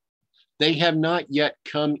rest? They have not yet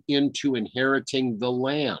come into inheriting the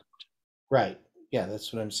land. Right. Yeah,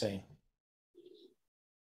 that's what I'm saying.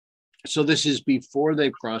 So this is before they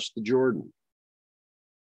crossed the Jordan.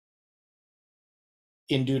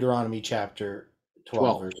 In Deuteronomy chapter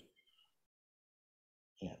 12. Verse.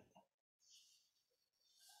 Yeah.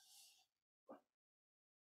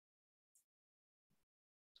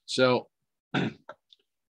 So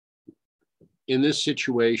in this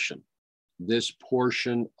situation, this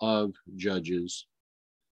portion of Judges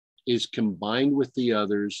is combined with the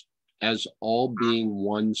others as all being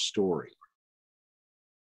one story.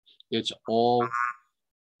 It's all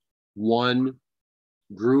one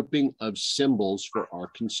grouping of symbols for our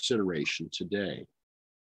consideration today.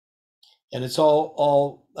 And it's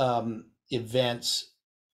all events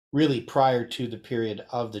really prior to the period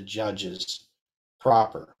of the Judges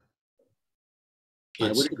proper.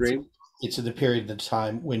 I would agree. It's in the period of the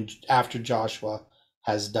time when after Joshua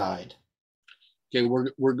has died. Okay,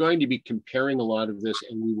 we're going to be comparing a lot of this,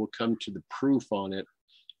 and we will come to the proof on it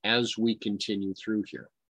as we continue through here.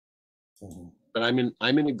 Mm-hmm. But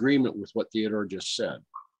I'm in agreement with what Theodore just said.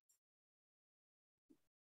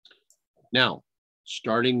 Now,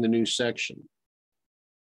 starting the new section.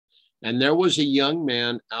 And there was a young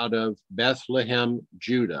man out of Bethlehem,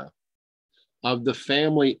 Judah, of the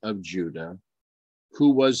family of Judah,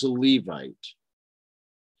 who was a Levite,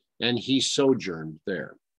 and he sojourned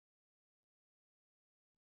there.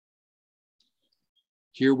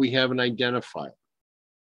 Here we have an identifier.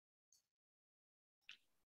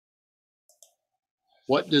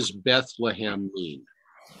 What does Bethlehem mean?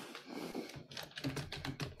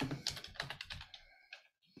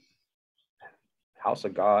 House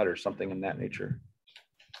of God or something in that nature.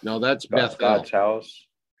 No, that's Bethel. God's house.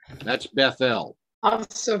 That's Bethel.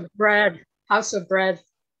 House of bread. House of bread.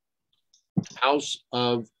 House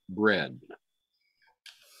of bread.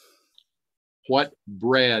 What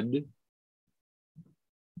bread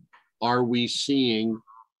are we seeing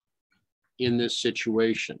in this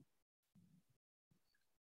situation?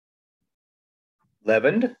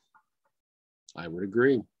 Leavened. I would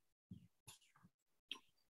agree.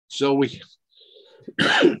 So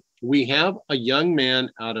we have a young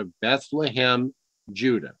man out of Bethlehem,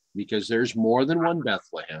 Judah, because there's more than one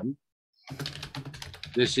Bethlehem.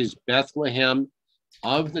 This is Bethlehem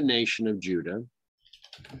of the nation of Judah,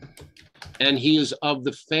 and he is of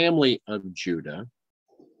the family of Judah.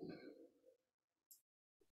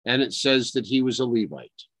 And it says that he was a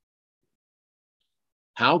Levite.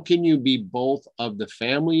 How can you be both of the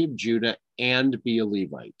family of Judah and be a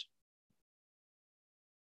Levite?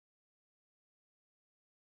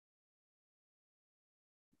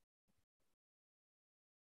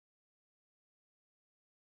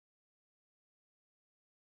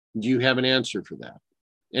 Do you have an answer for that?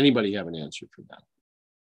 Anybody have an answer for that?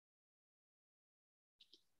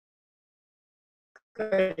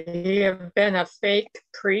 Could he have been a fake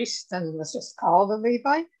priest and was just called a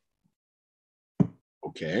Levite?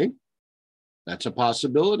 Okay, that's a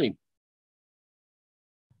possibility.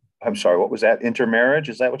 I'm sorry, what was that? Intermarriage?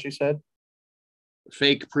 Is that what you said?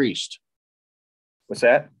 Fake priest. What's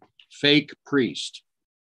that? Fake priest.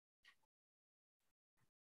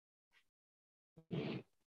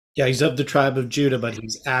 Yeah, he's of the tribe of Judah, but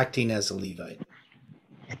he's acting as a Levite.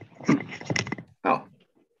 Oh,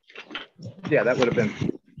 yeah, that would have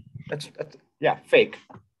been, that's yeah, fake.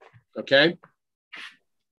 Okay.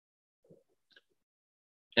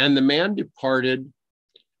 And the man departed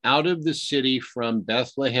out of the city from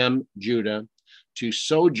Bethlehem, Judah, to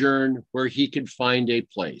sojourn where he could find a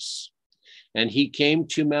place. And he came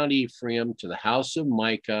to Mount Ephraim, to the house of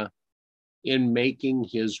Micah, in making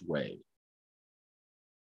his way.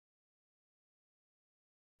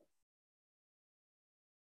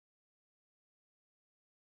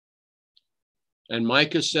 And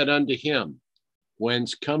Micah said unto him,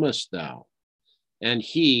 Whence comest thou? And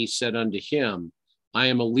he said unto him, I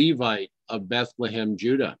am a Levite of Bethlehem,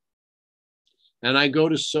 Judah, and I go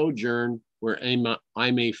to sojourn where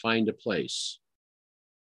I may find a place.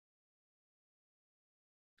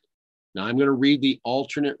 Now I'm going to read the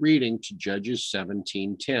alternate reading to Judges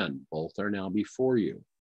 17:10. Both are now before you.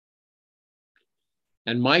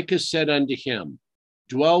 And Micah said unto him,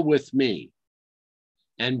 Dwell with me,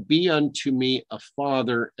 and be unto me a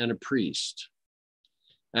father and a priest.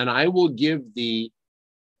 And I will give thee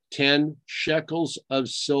 10 shekels of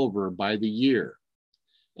silver by the year,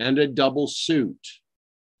 and a double suit,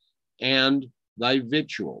 and thy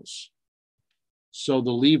victuals. So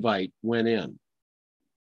the Levite went in.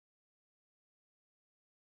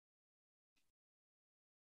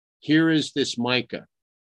 Here is this Micah.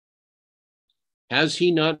 Has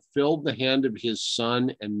he not filled the hand of his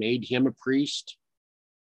son and made him a priest?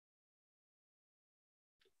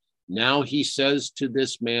 Now he says to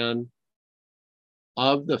this man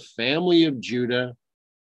of the family of Judah,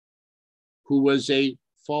 who was a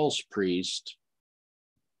false priest,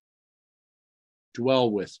 dwell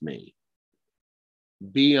with me,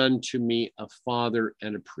 be unto me a father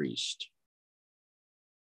and a priest.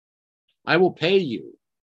 I will pay you.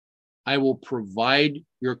 I will provide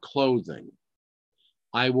your clothing.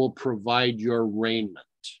 I will provide your raiment.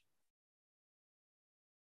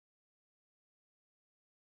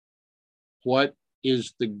 What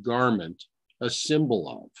is the garment a symbol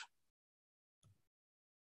of?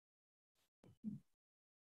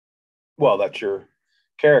 Well, that's your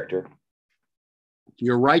character.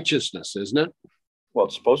 Your righteousness, isn't it? Well,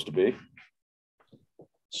 it's supposed to be.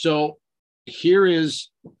 So here is...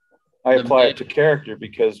 I apply it to character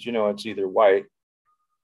because, you know, it's either white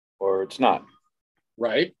or it's not.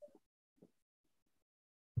 Right.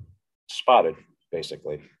 Spotted,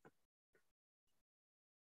 basically.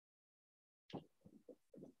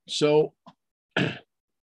 So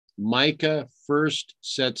Micah first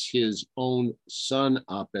sets his own son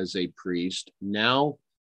up as a priest. Now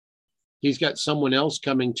he's got someone else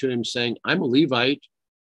coming to him saying, I'm a Levite.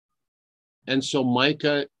 And so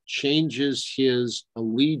Micah changes his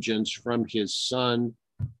allegiance from his son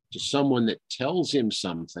to someone that tells him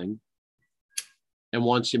something and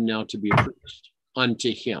wants him now to be a priest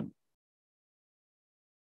unto him.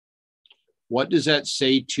 What does that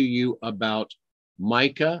say to you about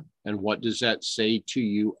Micah? And what does that say to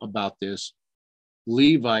you about this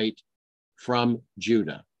Levite from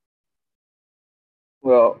Judah?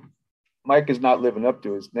 Well, Mike is not living up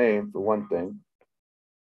to his name, for one thing.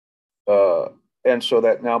 And so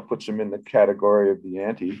that now puts him in the category of the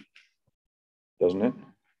anti, doesn't it?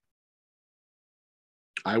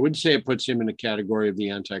 I would say it puts him in a category of the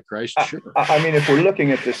Antichrist. Sure. I mean, if we're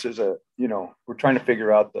looking at this as a, we're trying to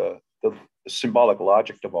figure out the symbolic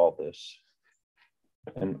logic of all this,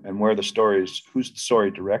 and where the stories, who's the story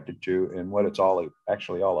directed to, and what it's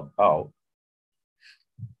actually all about.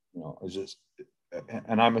 Is this,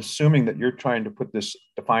 and I'm assuming that you're trying to put this,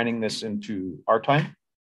 defining this into our time.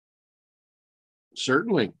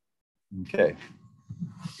 Certainly. Okay.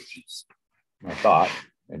 My thought,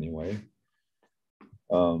 anyway.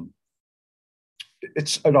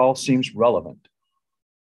 It all seems relevant.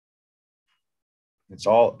 It's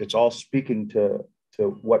all speaking to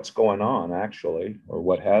what's going on, actually, or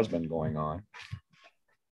what has been going on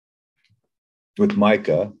with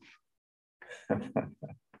Micah.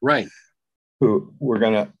 Right. Who we're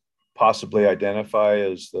going to possibly identify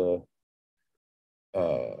as the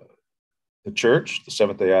church, the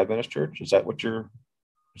Seventh-day Adventist church. Is that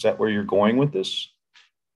where you're going with this?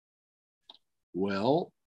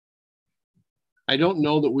 Well, I don't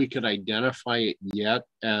know that we could identify it yet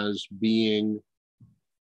as being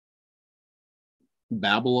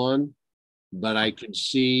Babylon, but I could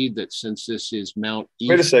see that since this is Mount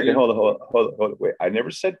Ephraim. Wait a second, hold on. Wait, I never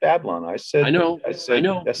said Babylon. I said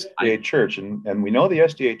SDA church, and we know the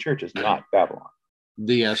SDA church is not Babylon.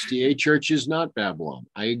 The SDA church is not Babylon.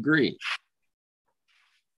 I agree.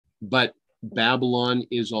 But Babylon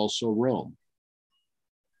is also Rome.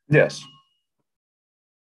 Yes.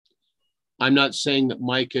 I'm not saying that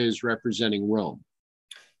Micah is representing Rome.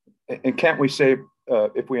 And can't we say,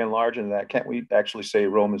 if we enlarge into that, can't we actually say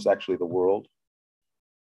Rome is actually the world?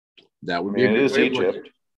 That would be. It is Egypt.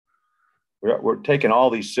 We're taking all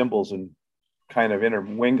these symbols and kind of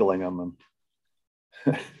intermingling them.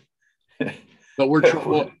 But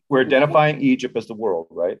we're identifying Egypt as the world,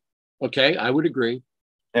 right? Okay, I would agree.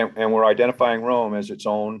 And we're identifying Rome as its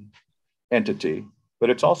own entity, but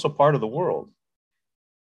it's also part of the world.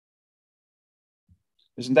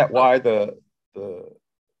 Isn't that why the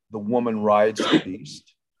woman rides the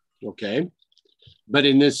beast? Okay. But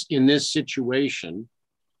in this situation,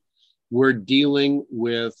 we're dealing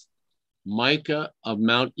with Micah of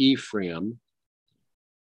Mount Ephraim,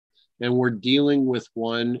 and we're dealing with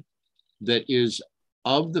one that is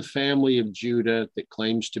of the family of Judah that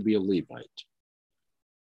claims to be a Levite.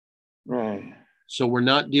 Right. So we're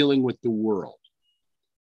not dealing with the world.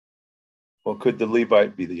 Well, could the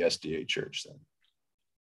Levite be the SDA church then?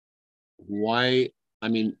 Why? I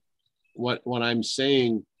mean, what I'm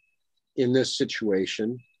saying in this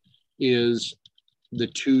situation is the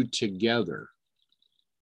two together.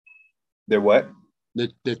 They're what?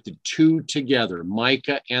 The two together,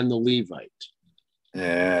 Micah and the Levite.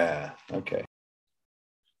 Yeah, okay.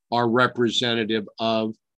 Are representative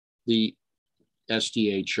of the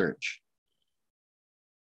SDA church.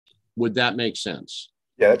 Would that make sense?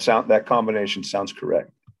 Yeah, that combination sounds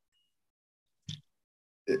correct.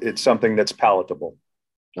 It's something that's palatable.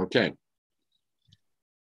 Okay.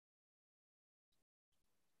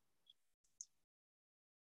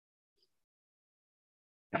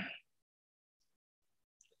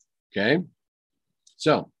 Okay.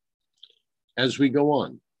 So, as we go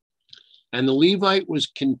on, and the Levite was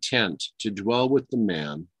content to dwell with the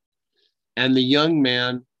man, and the young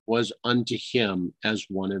man was unto him as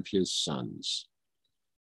one of his sons.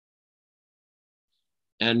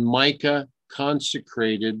 And Micah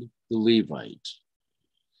consecrated the Levite,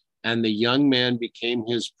 and the young man became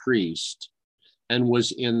his priest and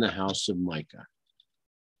was in the house of Micah.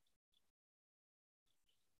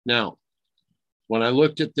 Now, when I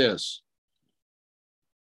looked at this,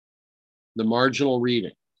 the marginal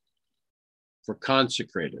reading for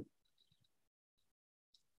consecrated,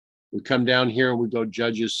 we come down here and we go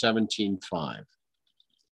Judges 17:5.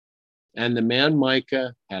 And the man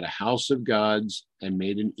Micah had a house of gods and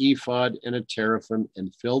made an ephod and a teraphim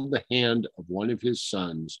and filled the hand of one of his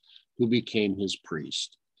sons who became his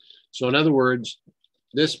priest. So in other words,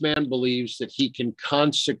 this man believes that he can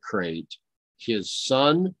consecrate his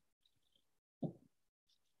son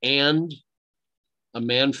and a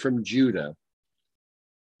man from Judah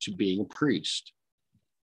to being a priest.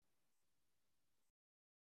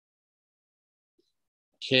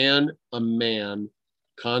 Can a man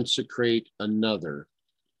consecrate another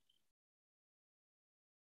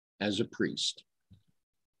as a priest?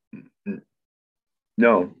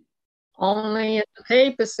 No. Only in the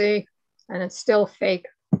papacy. And it's still fake.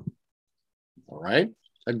 All right,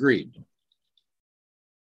 agreed.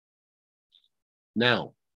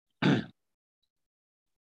 Now,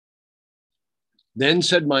 then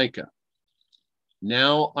said Micah,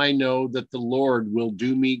 now I know that the Lord will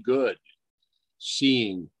do me good,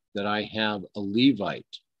 seeing that I have a Levite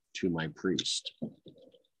to my priest.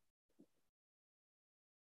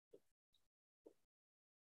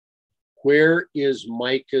 Where is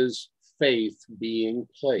Micah's faith being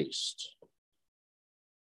placed?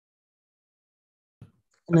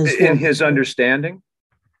 In his understanding?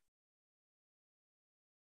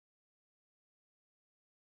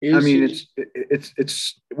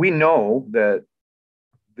 It's we know that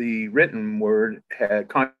the written word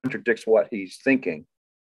contradicts what he's thinking,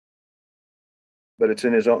 but it's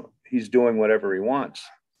in his own, he's doing whatever he wants.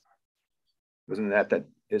 Isn't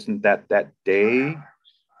that day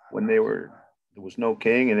when there was no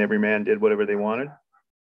king and every man did whatever they wanted?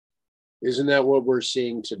 Isn't that what we're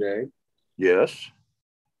seeing today? Yes,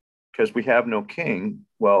 because we have no king.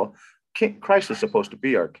 Well, Christ is supposed to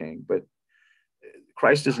be our king, but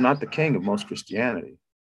Christ is not the king of most Christianity.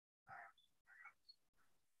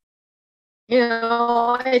 You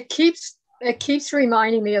know, it keeps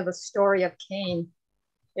reminding me of the story of Cain.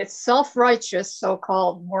 It's self-righteous,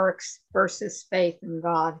 so-called works versus faith in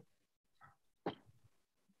God.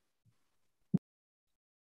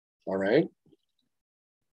 All right.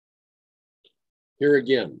 Here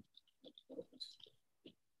again.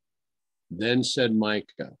 Then said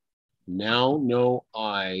Micah, now know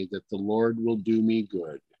I that the Lord will do me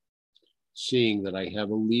good, seeing that I have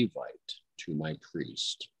a Levite to my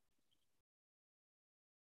priest.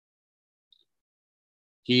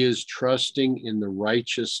 He is trusting in the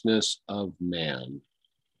righteousness of man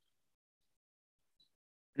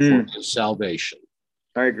for his salvation.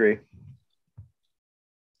 I agree.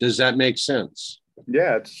 Does that make sense?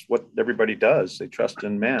 Yeah, it's what everybody does. They trust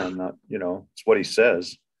in man, not, it's what he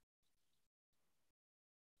says.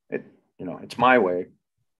 It's my way.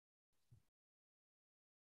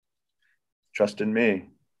 Trust in me.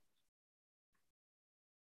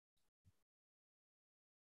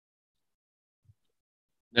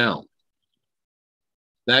 Now,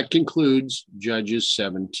 that concludes Judges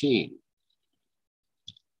 17.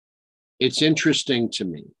 It's interesting to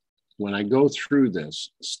me when I go through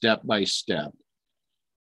this step by step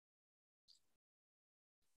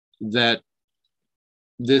that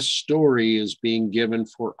this story is being given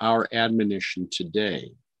for our admonition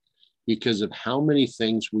today because of how many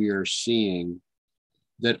things we are seeing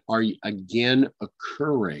that are again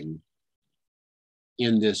occurring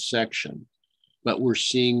in this section, but we're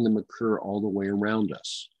seeing them occur all the way around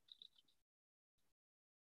us.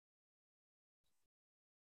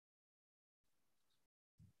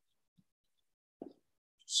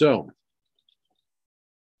 So,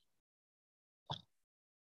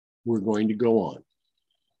 we're going to go on.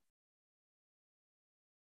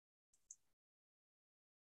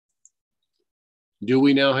 Do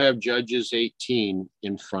we now have Judges 18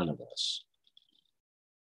 in front of us?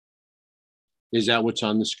 Is that what's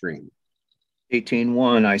on the screen?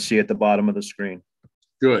 18:1, I see at the bottom of the screen.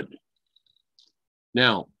 Good.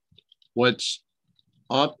 Now, what's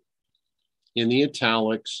up in the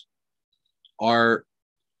italics are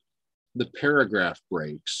the paragraph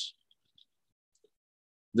breaks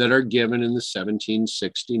that are given in the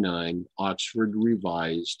 1769 Oxford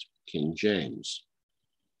Revised King James.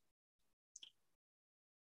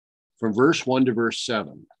 From verse 1 to verse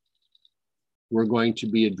 7, we're going to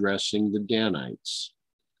be addressing the Danites.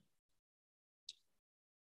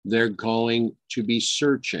 They're going to be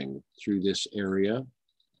searching through this area.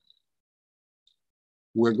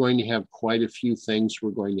 We're going to have quite a few things we're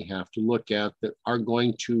going to have to look at that are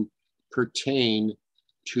going to pertain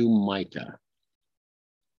to Micah.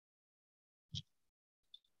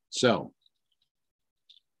 So,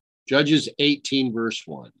 Judges 18, verse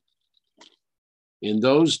 1. In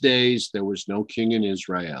those days, there was no king in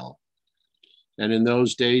Israel. And in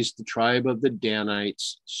those days, the tribe of the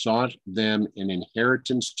Danites sought them an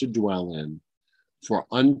inheritance to dwell in. For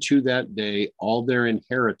unto that day, all their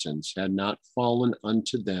inheritance had not fallen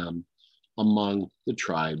unto them among the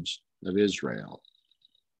tribes of Israel.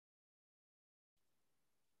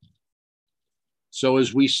 So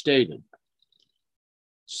as we stated,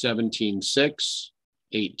 17:6,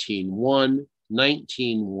 18:1,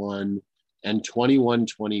 19:1, and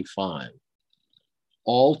 21:25,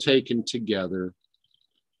 all taken together,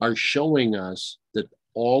 are showing us that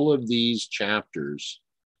all of these chapters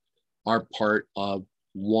are part of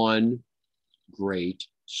one great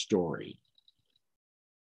story.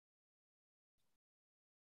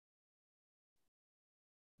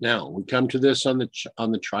 Now we come to this on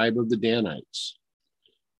the tribe of the Danites.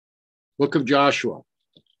 Book of Joshua,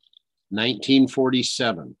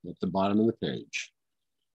 1947, at the bottom of the page.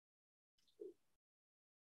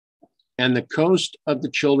 And the coast of the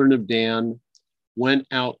children of Dan went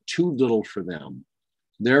out too little for them.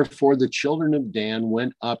 Therefore the children of Dan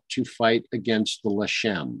went up to fight against the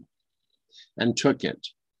Leshem, and took it,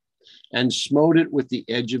 and smote it with the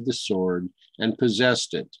edge of the sword, and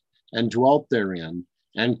possessed it, and dwelt therein,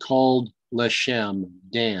 and called Leshem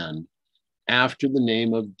Dan, after the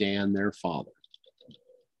name of Dan their father.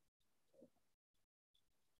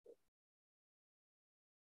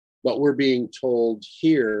 But we're being told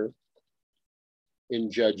here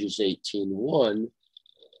in Judges 18:1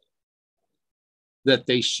 that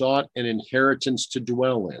they sought an inheritance to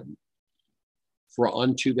dwell in. For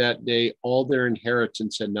unto that day all their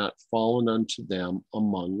inheritance had not fallen unto them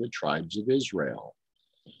among the tribes of Israel.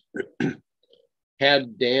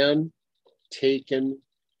 Had Dan taken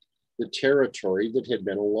the territory that had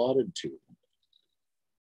been allotted to him?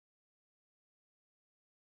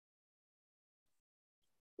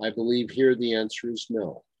 I believe here the answer is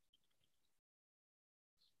no.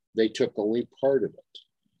 They took only part of it.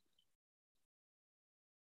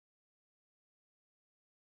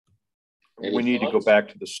 We need to go back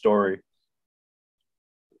to the story.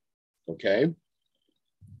 Okay.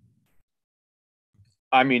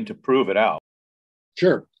 I mean, to prove it out.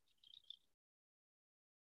 Sure.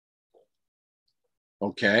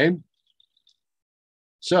 Okay.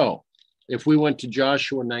 So if we went to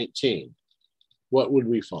Joshua 19, what would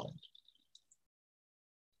we find?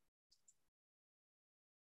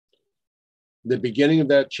 The beginning of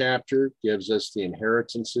that chapter gives us the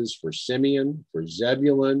inheritances for Simeon, for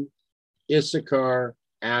Zebulun, Issachar,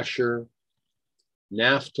 Asher,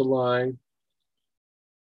 Naphtali.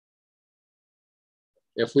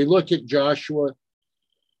 If we look at Joshua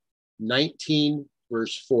 19,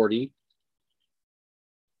 verse 40,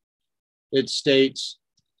 it states,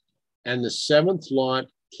 and the seventh lot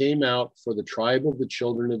came out for the tribe of the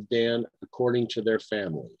children of Dan according to their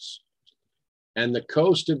families. And the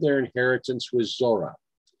coast of their inheritance was Zorah,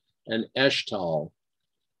 and Eshtal,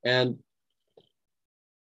 and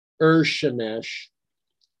Shemesh,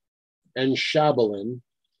 and Shabalin,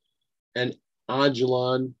 and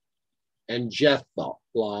Ajalon, and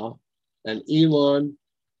Jethlah, and Elon,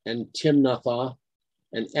 and Timnathah,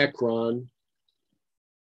 and Ekron,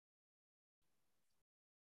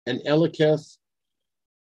 and Eliketh,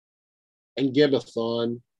 and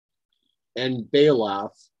Gibbethon, and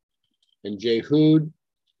Baalath, and Jehud,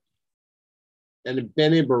 and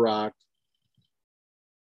Bene Barak,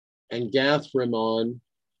 and Gath Rimmon,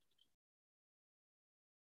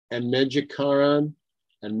 and Mejacharan,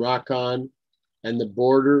 and Rakan, and the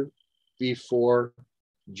border before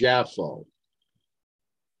Japho.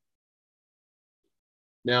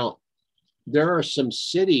 Now, there are some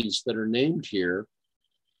cities that are named here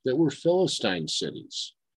that were Philistine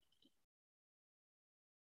cities.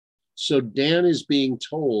 So Dan is being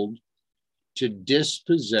told to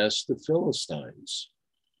dispossess the Philistines.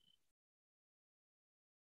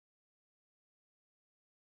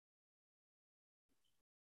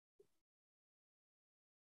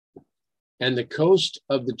 And the coast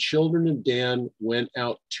of the children of Dan went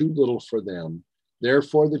out too little for them.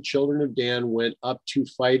 Therefore the children of Dan went up to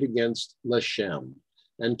fight against Leshem,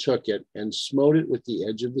 and took it, and smote it with the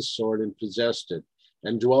edge of the sword, and possessed it,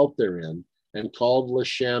 and dwelt therein, and called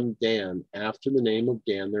Leshem Dan, after the name of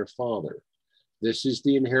Dan their father. This is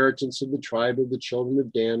the inheritance of the tribe of the children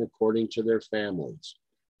of Dan according to their families,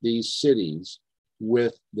 these cities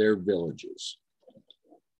with their villages.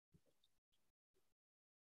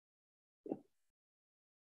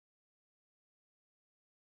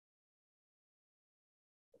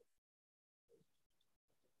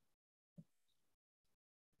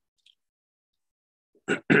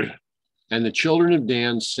 And the children of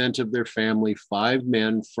Dan sent of their family 5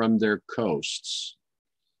 men from their coasts,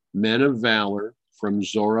 men of valor from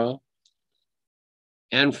Zorah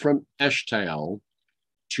and from Eshtaol,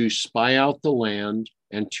 to spy out the land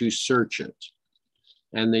and to search it.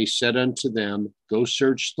 And they said unto them, go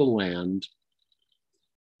search the land.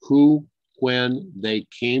 Who, when they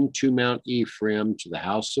came to Mount Ephraim, to the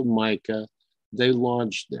house of Micah, they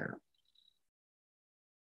lodged there.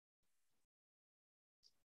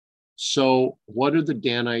 So what are the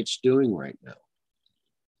Danites doing right now?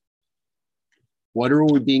 What are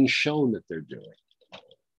we being shown that they're doing?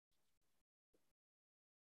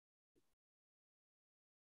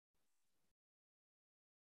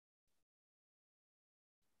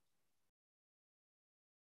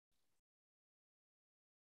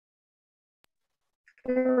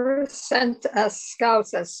 They were sent as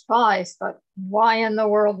scouts, as spies, but why in the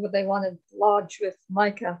world would they want to lodge with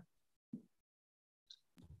Micah?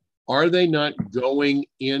 Are they not going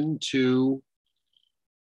into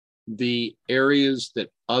the areas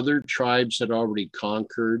that other tribes had already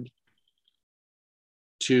conquered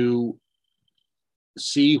to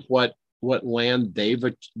see what land they've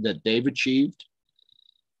achieved?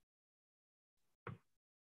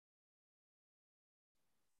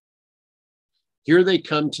 Here they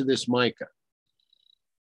come to this Micah,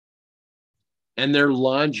 and they're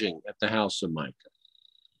lodging at the house of Micah,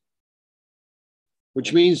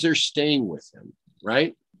 which means they're staying with him,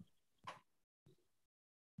 right?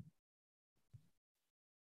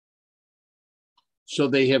 So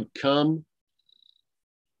they have come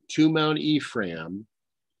to Mount Ephraim,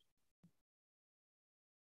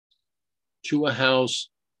 to a house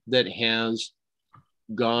that has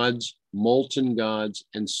gods, molten gods,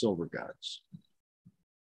 and silver gods.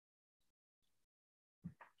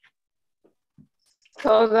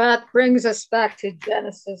 So that brings us back to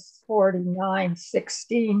Genesis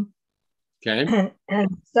 49:16. Okay.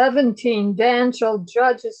 And 17, Dan shall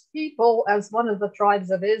judge his people as one of the tribes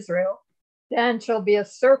of Israel. Dan shall be a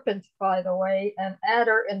serpent by the way, an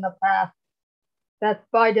adder in the path that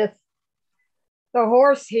biteth the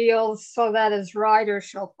horse heels, so that his rider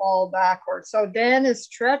shall fall backward. So Dan is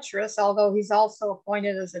treacherous, although he's also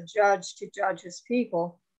appointed as a judge to judge his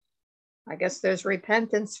people. I guess there's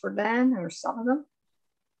repentance for Dan, or some of them.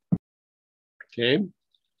 Okay.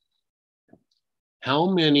 How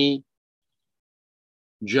many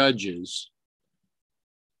judges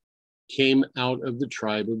came out of the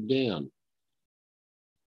tribe of Dan?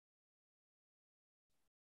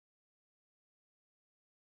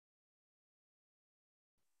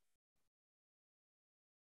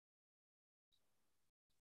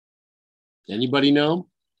 Anybody know?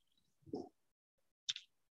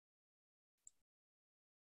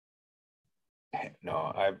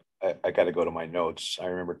 No, I got to go to my notes. I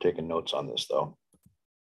remember taking notes on this though.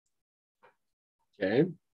 Okay.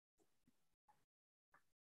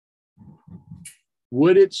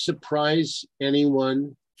 Would it surprise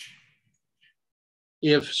anyone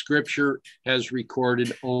if Scripture has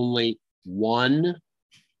recorded only one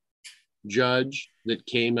judge that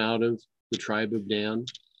came out of the tribe of Dan?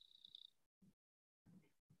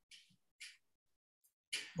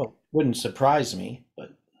 Well, wouldn't surprise me,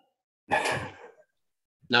 but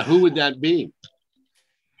Now, who would that be?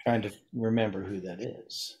 trying to remember who that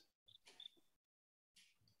is.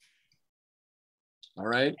 All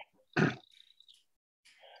right. The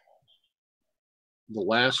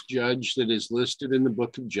last judge that is listed in the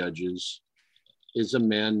book of Judges is a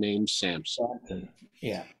man named Samson.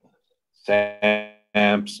 Yeah.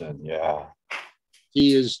 Samson, yeah.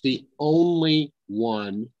 He is the only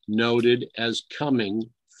one noted as coming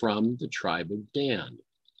from the tribe of Dan,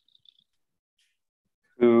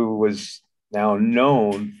 Who was now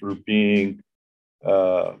known for being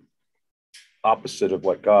opposite of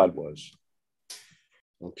what God was.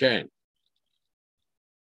 Okay.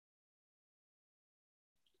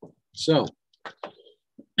 So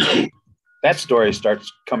that story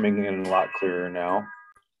starts coming in a lot clearer now.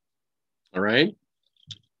 All right.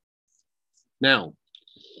 Now,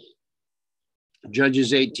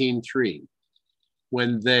 Judges 18:3,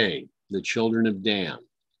 when they, the children of Dan,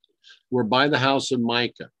 were by the house of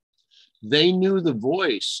Micah, they knew the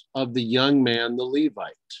voice of the young man, the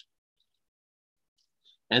Levite.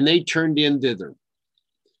 And they turned in thither,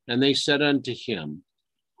 and they said unto him,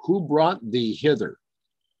 who brought thee hither?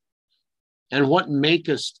 And what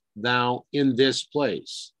makest thou in this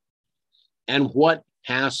place? And what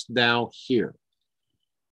hast thou here?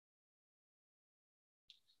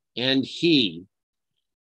 And he,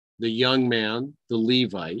 the young man, the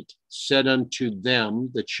Levite, said unto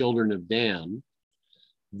them, the children of Dan,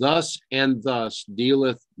 thus and thus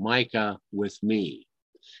dealeth Micah with me,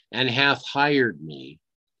 and hath hired me,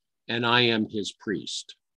 and I am his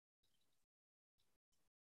priest.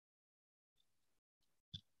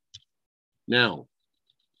 Now,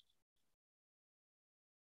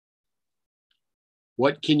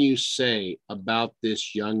 what can you say about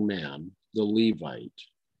this young man, the Levite,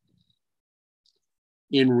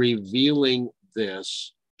 in revealing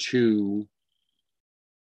this to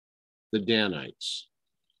the Danites?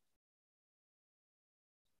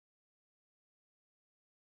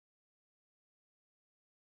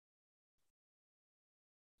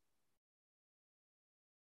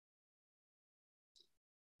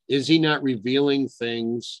 Is he not revealing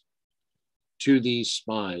things to these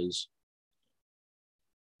spies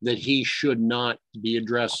that he should not be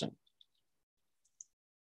addressing?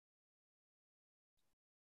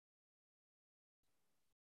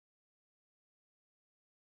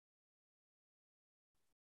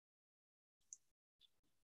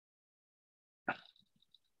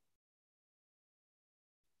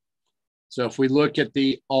 So if we look at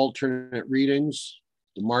the alternate readings,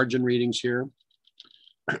 the margin readings here,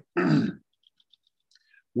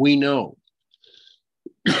 we know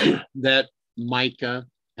that Micah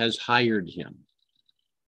has hired him.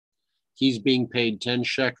 He's being paid 10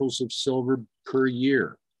 shekels of silver per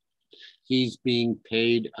year. He's being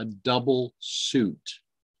paid a double suit.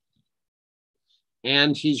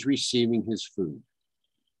 And he's receiving his food.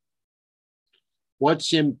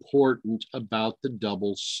 What's important about the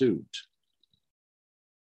double suit?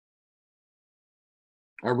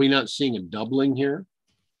 Are we not seeing a doubling here?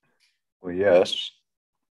 Well, yes.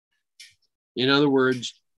 In other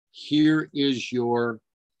words, here is your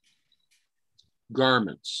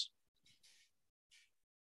garments.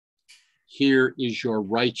 Here is your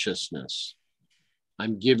righteousness.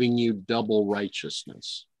 I'm giving you double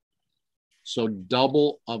righteousness. So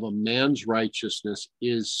double of a man's righteousness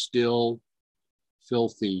is still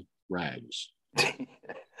filthy rags.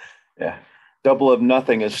 Yeah. Double of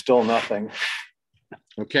nothing is still nothing.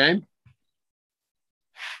 Okay?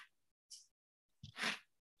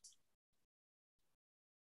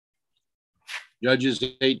 Judges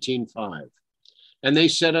 18:5. And they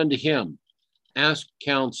said unto him, ask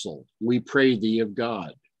counsel, we pray thee of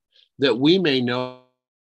God, that we may know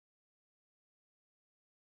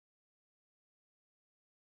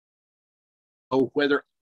whether.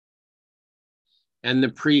 And the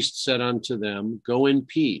priest said unto them, go in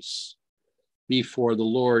peace, before the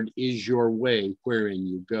Lord is your way wherein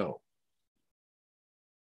you go.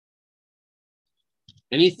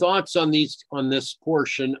 Any thoughts on this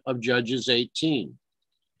portion of Judges 18?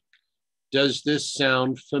 Does this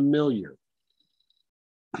sound familiar?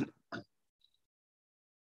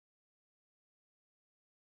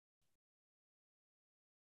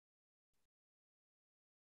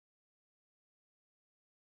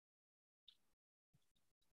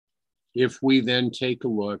 If we then take a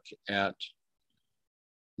look at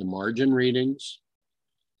the margin readings,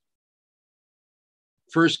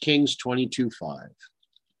 1 Kings 22:5.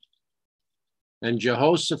 And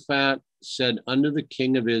Jehoshaphat said unto the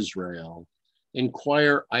king of Israel,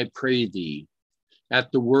 inquire, I pray thee,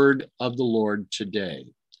 at the word of the Lord today.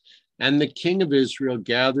 And the king of Israel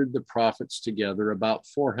gathered the prophets together, about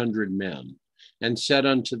 400 men, and said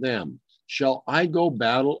unto them, shall I go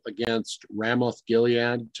battle against Ramoth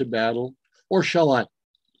Gilead to battle, or shall I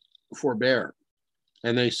forbear?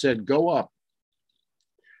 And they said, go up,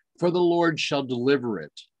 for the Lord shall deliver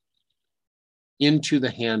it into the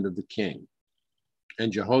hand of the king.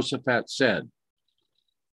 And Jehoshaphat said,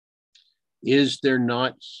 is there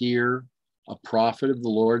not here a prophet of the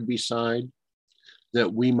Lord beside,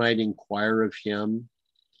 that we might inquire of him?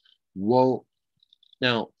 Woe.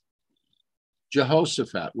 Now,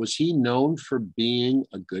 Jehoshaphat, was he known for being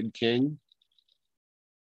a good king?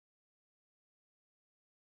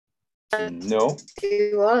 No.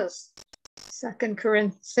 He was. Second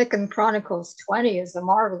Chronicles 20 is a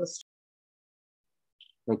marvelous.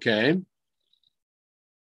 Okay.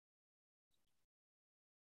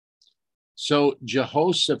 So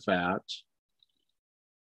Jehoshaphat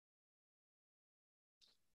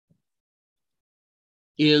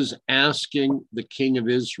is asking the king of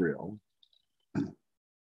Israel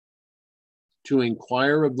to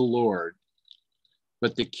inquire of the Lord,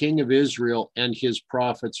 but the king of Israel and his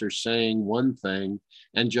prophets are saying one thing,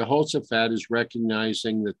 and Jehoshaphat is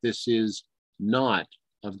recognizing that this is not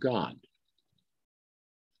of God.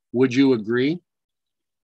 Would you agree?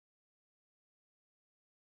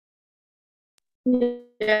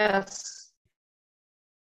 Yes.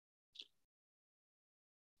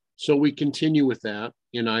 So we continue with that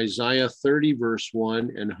in Isaiah 30, verse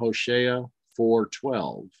 1, and Hosea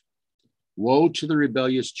 4:12. Woe to the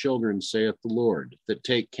rebellious children, saith the Lord, that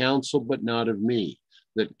take counsel, but not of me,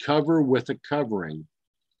 that cover with a covering,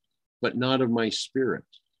 but not of my spirit,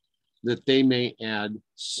 that they may add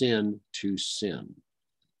sin to sin.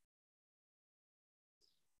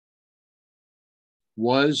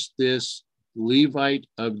 Was this Levite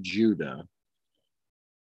of Judah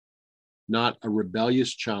not a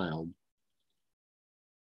rebellious child?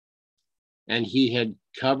 And he had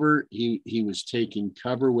cover, he was taking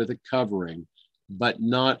cover with a covering, but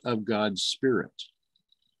not of God's Spirit.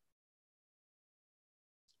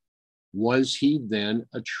 Was he then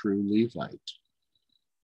a true Levite?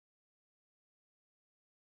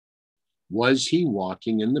 Was he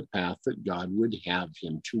walking in the path that God would have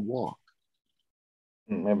him to walk?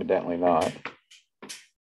 Evidently not.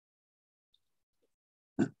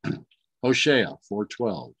 Hosea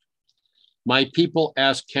 4:12. My people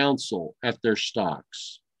ask counsel at their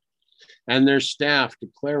stocks, and their staff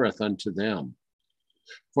declareth unto them.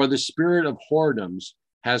 For the spirit of whoredoms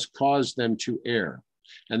has caused them to err,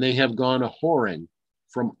 and they have gone a whoring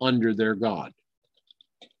from under their God.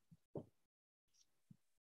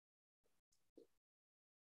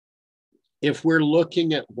 If we're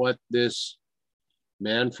looking at what this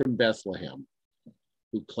man from Bethlehem,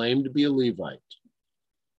 who claimed to be a Levite,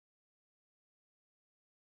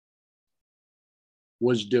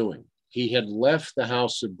 was doing, he had left the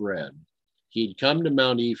house of bread. He'd come to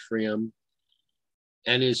Mount Ephraim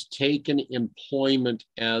and is taken employment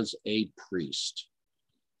as a priest.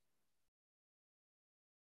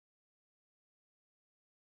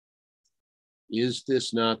 Is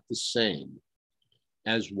this not the same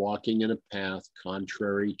as walking in a path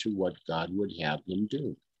contrary to what God would have him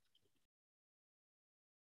do?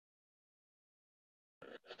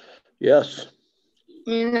 Yes.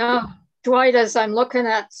 You know, Dwight, as I'm looking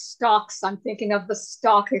at stocks, I'm thinking of the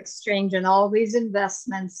stock exchange and all these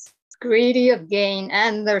investments, greedy of gain,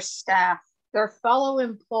 and their staff, their fellow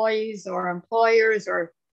employees or employers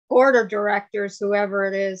or board of directors, whoever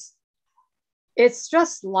it is. It's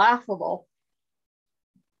just laughable.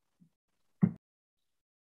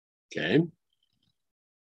 Okay.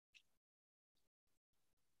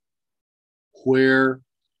 Where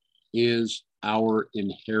is our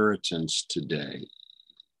inheritance today?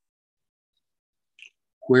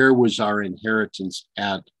 Where was our inheritance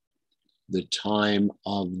at the time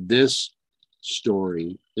of this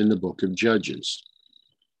story in the book of Judges?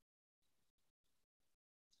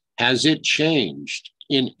 Has it changed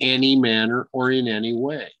in any manner or in any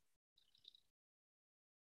way?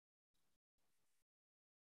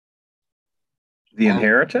 The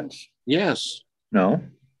inheritance? Yes. No.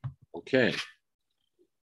 Okay.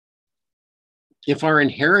 If our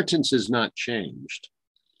inheritance is not changed,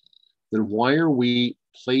 then why are we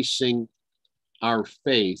placing our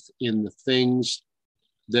faith in the things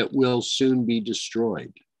that will soon be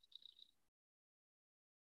destroyed?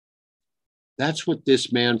 That's what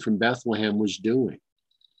this man from Bethlehem was doing.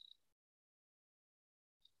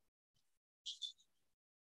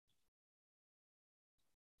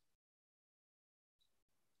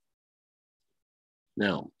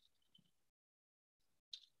 Now,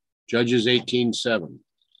 Judges 18:7.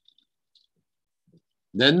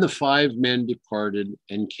 Then the 5 men departed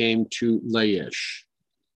and came to Laish,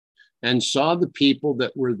 and saw the people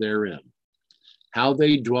that were therein, how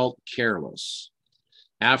they dwelt careless,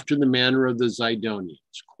 after the manner of the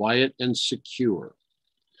Zidonians, quiet and secure.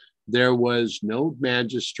 There was no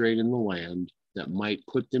magistrate in the land that might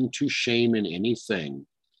put them to shame in anything,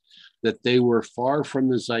 that they were far from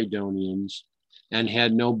the Zidonians and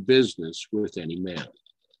had no business with any man.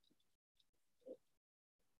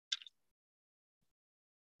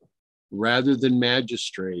 Rather than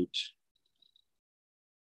magistrate,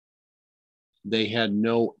 they had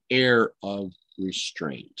no air of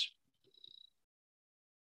restraint.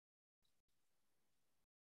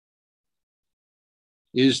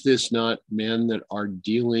 Is this not men that are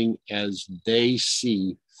dealing as they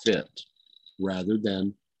see fit, rather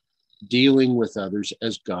than dealing with others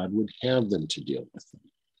as God would have them to deal with them?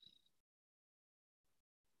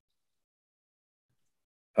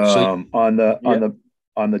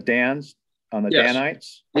 On the Dans, on the Yes.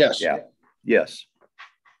 Danites? Yes. Yeah. Yes.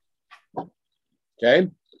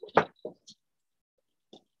 Okay.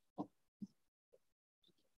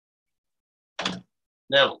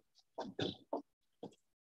 Now,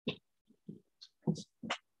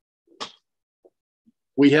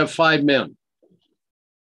 we have 5 men.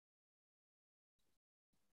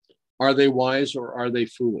 Are they wise or are they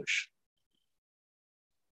foolish?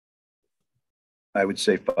 I would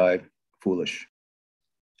say 5 foolish.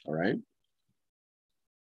 All right.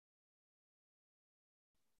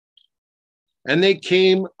 And they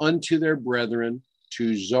came unto their brethren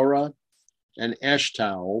to Zorah and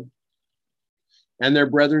Eshtaol, and their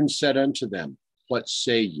brethren said unto them, What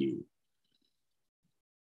say ye?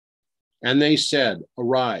 And they said,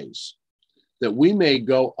 Arise, that we may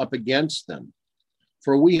go up against them,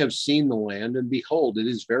 for we have seen the land, and behold, it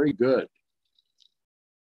is very good.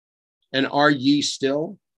 And are ye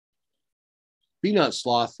still? Be not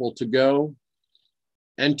slothful to go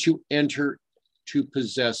and to enter to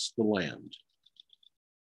possess the land.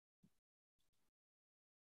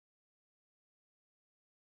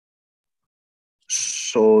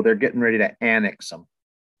 So they're getting ready to annex them.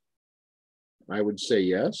 I would say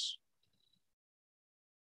yes.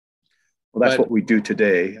 Well, that's what we do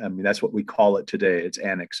today. I mean, that's what we call it today. It's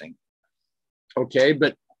annexing. Okay,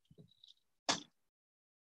 but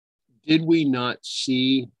did we not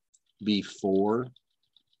see before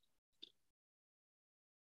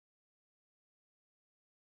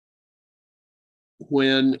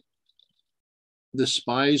when the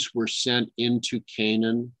spies were sent into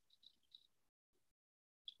Canaan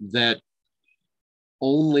that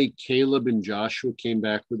only Caleb and Joshua came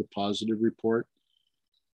back with a positive report?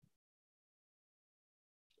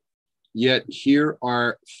 Yet here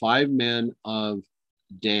are 5 men of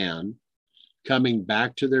Dan coming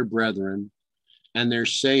back to their brethren, and they're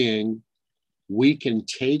saying, we can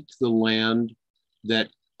take the land that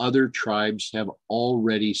other tribes have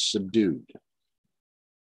already subdued.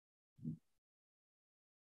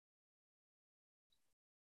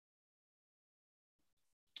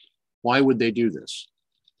 Why would they do this?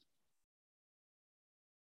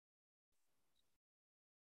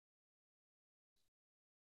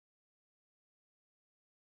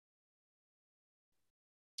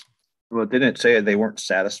 Well, didn't it say they weren't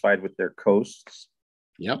satisfied with their coasts?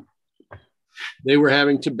 Yep. They were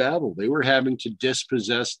having to battle. They were having to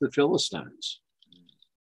dispossess the Philistines.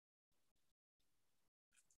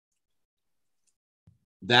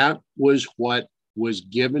 That was what was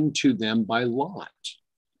given to them by Lot.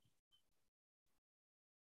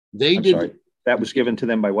 Sorry, that was given to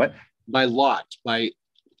them by what? By Lot.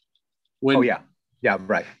 Oh, yeah. Yeah,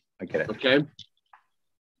 right. I get it. Okay.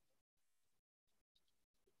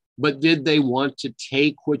 But did they want to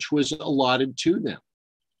take which was allotted to them?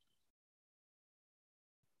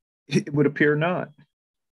 It would appear not.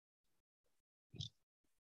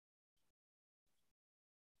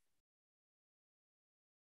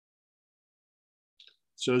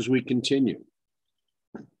 So as we continue.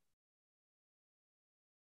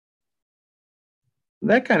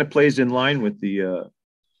 That kind of plays in line with the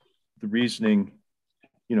reasoning.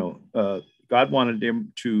 God wanted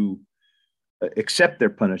them to accept their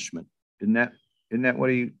punishment. Isn't that what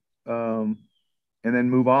he and then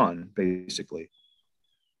move on, basically.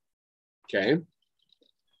 Okay.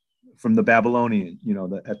 From the Babylonian,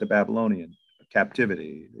 at the Babylonian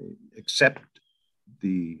captivity, they accept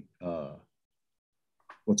the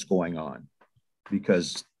what's going on,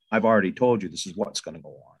 because I've already told you this is what's going to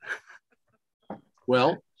go on.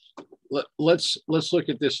 Well, let's look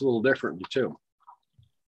at this a little differently too.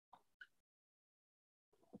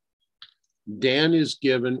 Dan is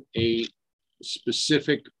given a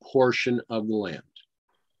specific portion of the land.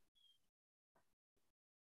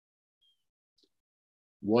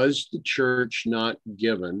 Was the church not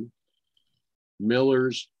given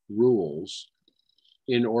Miller's rules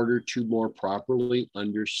in order to more properly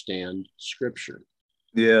understand Scripture?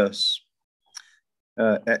 Yes.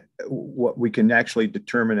 What we can actually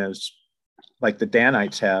determine as, like the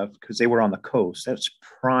Danites have, because they were on the coast, that's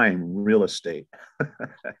prime real estate.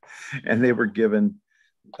 And they were given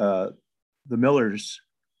the Miller's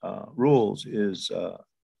rules is the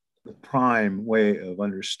prime way of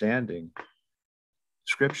understanding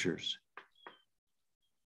Scriptures.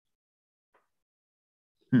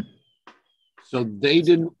 So they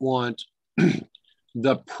didn't want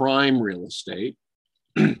the prime real estate.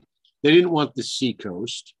 They didn't want the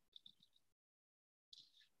seacoast,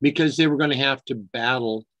 because they were going to have to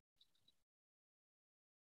battle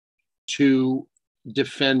to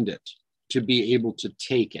defend it, to be able to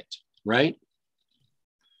take it, right?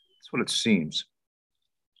 That's what it seems.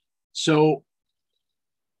 So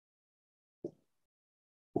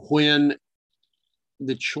when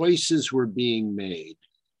the choices were being made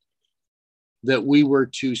that we were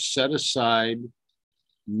to set aside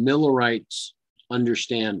Millerites'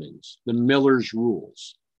 understandings, the Miller's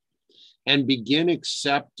rules, and begin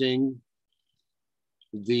accepting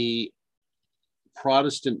the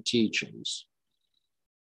Protestant teachings,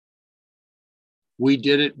 we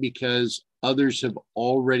did it because others have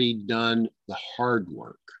already done the hard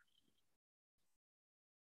work.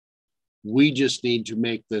 We just need to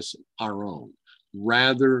make this our own,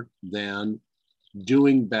 rather than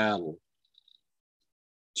doing battle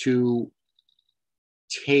to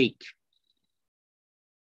take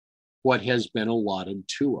what has been allotted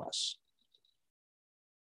to us.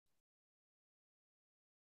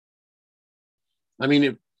 I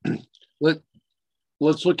mean,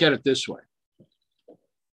 let's look at it this way.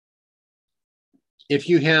 If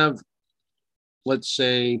you have, let's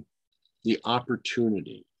say, the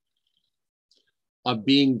opportunity of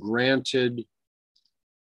being granted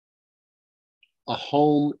a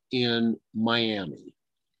home in Miami,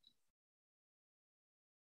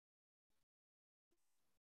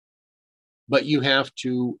 but you have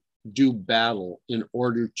to do battle in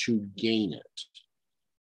order to gain it,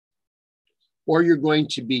 or you're going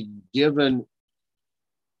to be given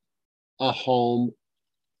a home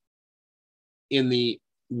in the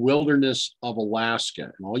wilderness of Alaska,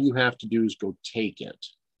 and all you have to do is go take it.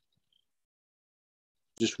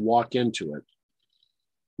 Just walk into it.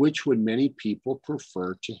 Which would many people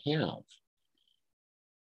prefer to have?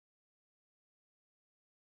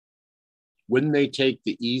 Wouldn't they take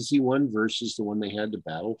the easy one versus the one they had to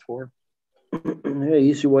battle for? Yeah,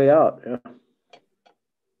 easy way out. Yeah.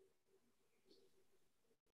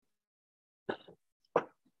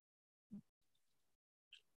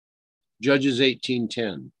 Judges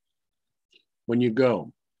 18:10. When you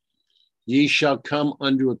go, ye shall come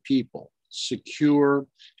unto a people, secure,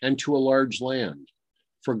 and to a large land,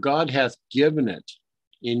 for God hath given it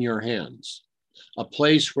in your hands, a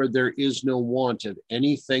place where there is no want of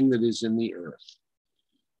anything that is in the earth.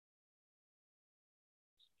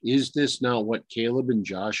 Is this not what Caleb and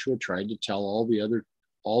Joshua tried to tell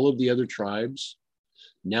all of the other tribes?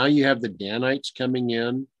 Now you have the Danites coming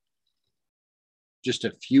in just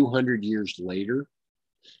a few hundred years later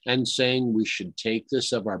and saying we should take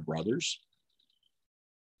this of our brothers.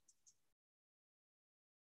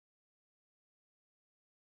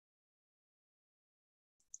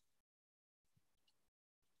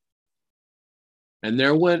 And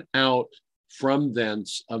there went out from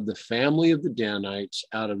thence of the family of the Danites,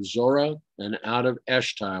 out of Zorah and out of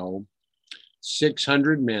Eshtaol,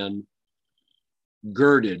 600 men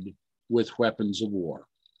girded with weapons of war.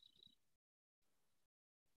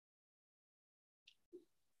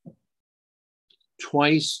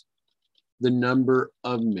 Twice the number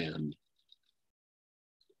of men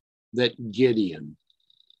that Gideon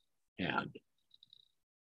had.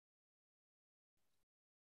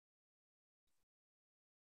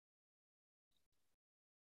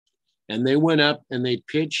 And they went up and they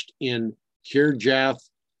pitched in Kirjath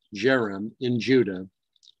Jearim in Judah,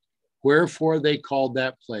 wherefore they called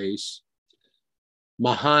that place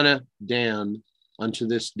Mahana Dan unto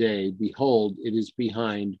this day. Behold, it is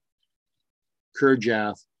behind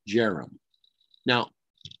Kirjath Jearim. Now,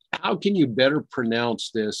 how can you better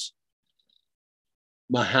pronounce this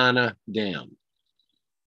Mahana Dan?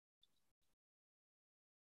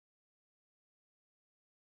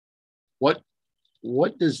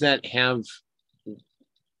 What does that have?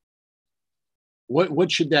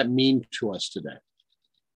 What should that mean to us today?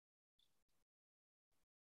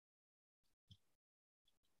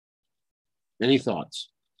 Any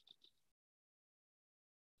thoughts?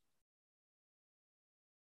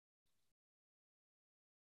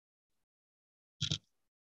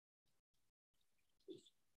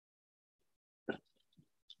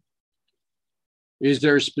 Is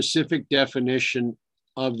there a specific definition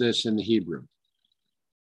of this in the Hebrew?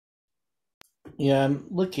 Yeah, I'm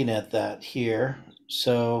looking at that here.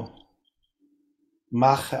 So,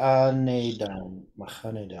 Machanedan.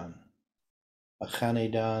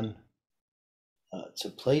 It's a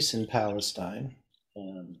place in Palestine.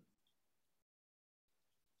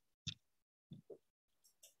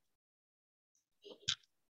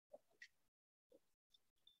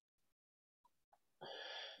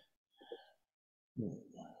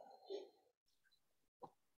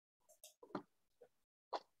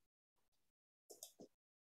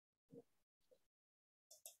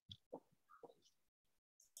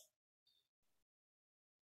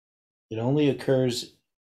 It only occurs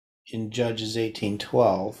in Judges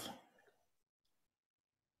 18:12.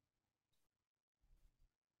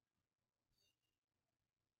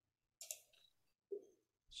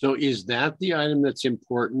 So is that the item that's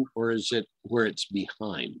important, or is it where it's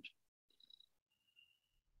behind?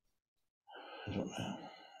 I don't know.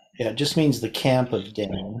 Yeah, it just means the camp of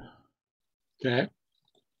Dan. Okay.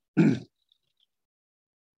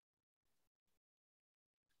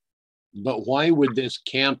 But why would this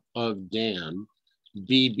camp of Dan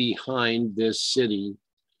be behind this city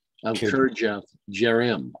of Kirjath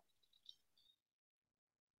Jearim?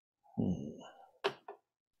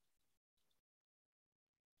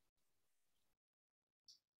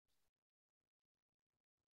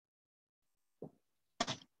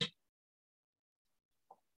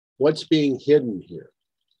 What's being hidden here?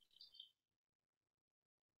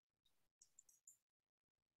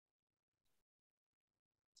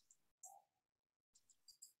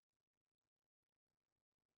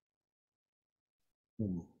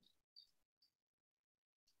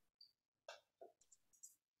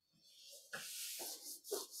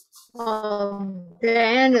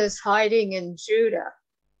 Dan is hiding in Judah.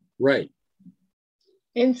 Right.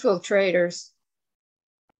 Infiltrators.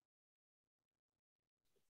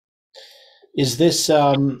 Is this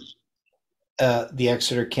the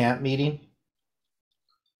Exeter camp meeting?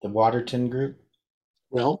 The Waterton group?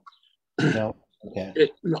 Well, no. Okay.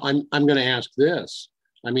 I'm going to ask this.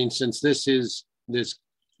 I mean, since this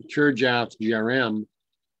Kirjath Jearim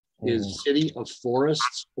is city of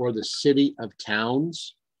forests or the city of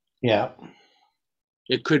towns. Yeah.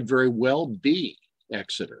 It could very well be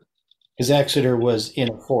Exeter. Because Exeter was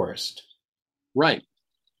in a forest. Right.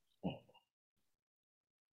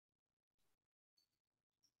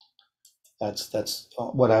 That's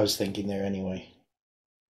what I was thinking there anyway.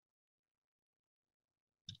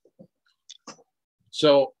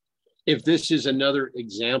 So if this is another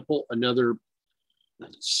example, another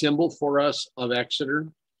symbol for us of Exeter.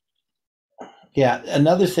 Yeah,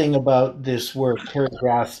 another thing about this word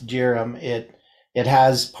Kiriath Jearim, it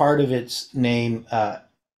has part of its name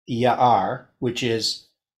Ya'ar, which is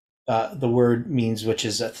the word means which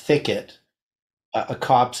is a thicket, a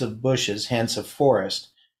copse of bushes, hence a forest,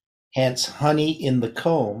 hence honey in the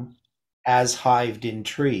comb, as hived in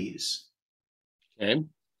trees. Okay.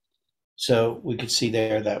 So we could see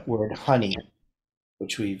there that word honey,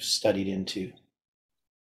 which we've studied into.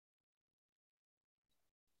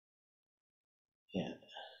 Yeah.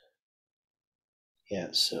 Yeah,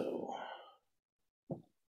 so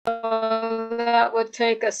that would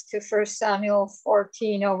take us to 1 Samuel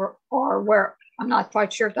 14 or where, I'm not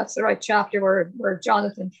quite sure if that's the right chapter, where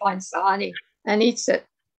Jonathan finds the honey and eats it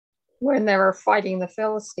when they were fighting the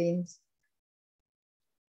Philistines.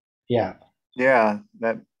 yeah. Yeah,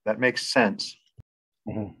 that makes sense.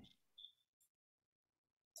 Mm-hmm.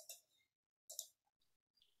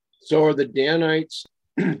 So are the Danites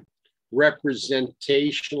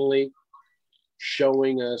representationally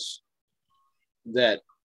showing us that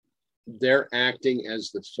they're acting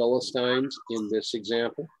as the Philistines in this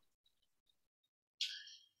example?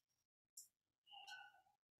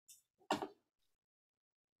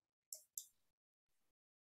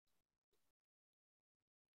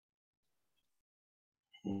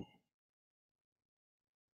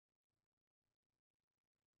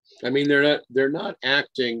 I mean, they're not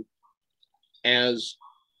acting as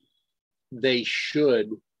they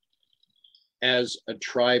should as a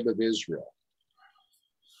tribe of Israel.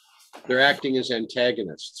 They're acting as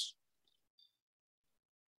antagonists.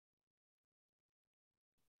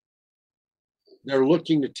 They're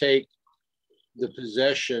looking to take the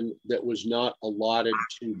possession that was not allotted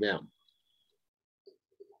to them.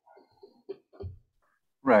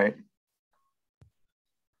 Right.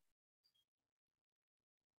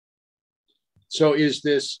 So is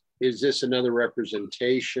this another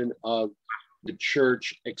representation of the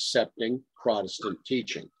church accepting Protestant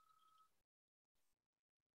teaching?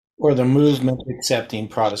 Or the movement accepting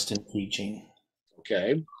Protestant teaching.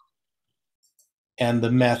 Okay. And the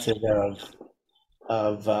method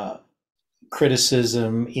of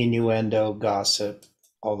criticism, innuendo, gossip,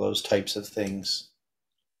 all those types of things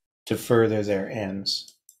to further their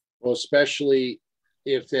ends. Well, especially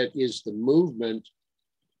if that is the movement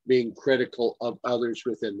being critical of others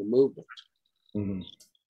within the movement. Mm-hmm.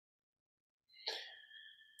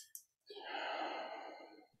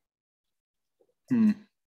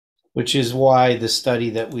 Which is why the study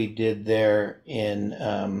that we did there in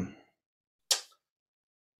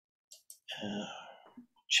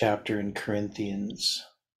chapter in Corinthians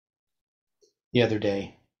the other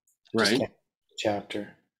day. Right.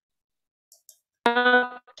 Chapter.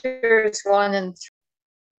 Chapters 1 and 3.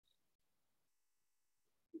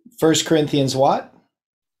 1 Corinthians what?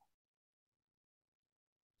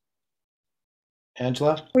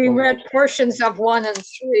 Angela? We read portions of 1 and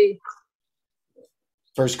 3.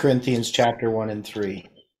 1 Corinthians chapter 1 and 3.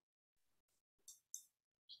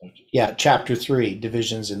 Yeah, chapter 3,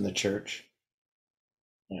 divisions in the church.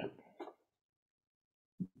 Yeah.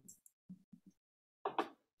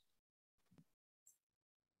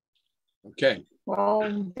 Okay.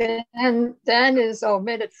 Well, Dan is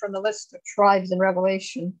omitted from the list of tribes in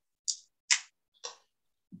Revelation.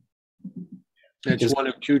 It's one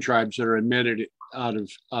of two tribes that are admitted out of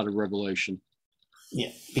Revelation. Yeah,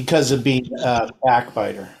 because of being a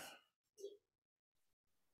backbiter.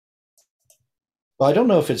 Well, I don't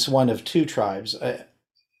know if it's one of two tribes. It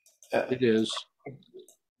is.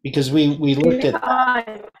 Because we looked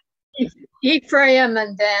at Ephraim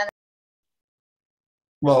and Dan.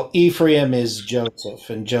 Well, Ephraim is Joseph,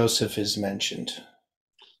 and Joseph is mentioned.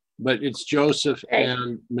 But it's Joseph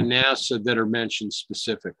and Manasseh that are mentioned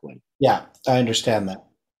specifically. Yeah, I understand that.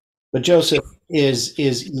 But Joseph is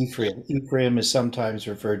Ephraim. Ephraim is sometimes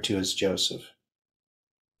referred to as Joseph.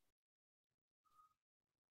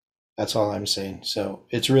 That's all I'm saying. So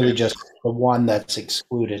it's really just the one that's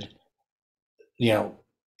excluded,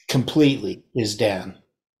 completely is Dan.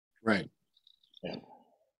 Right. Yeah.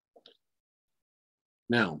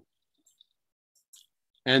 Now,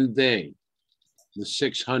 and they, the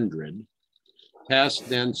 600, passed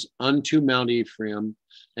thence unto Mount Ephraim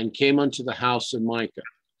and came unto the house of Micah.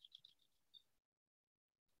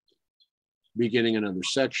 Beginning another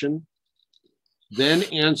section. Then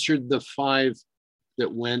answered the 5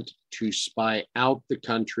 that went to spy out the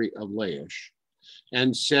country of Laish,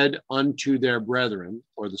 and said unto their brethren,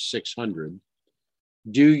 or the 600,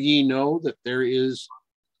 Do ye know that there is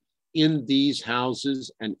in these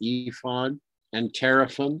houses an ephod and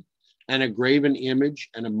teraphim and a graven image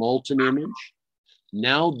and a molten image?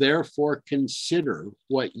 Now therefore consider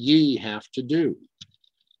what ye have to do.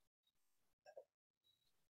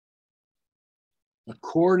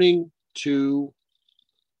 According to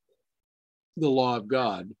the law of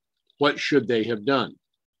God, what should they have done?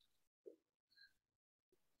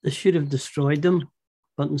 They should have destroyed them,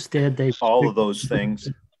 but instead they... All of those things,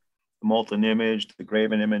 the molten image, the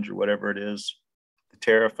graven image, or whatever it is, the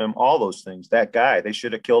teraphim, all those things, that guy, they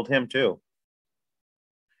should have killed him too.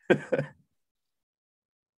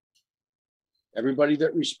 Everybody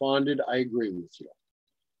that responded, I agree with you.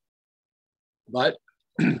 But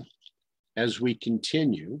as we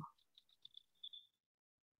continue,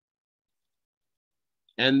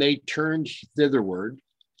 and they turned thitherward,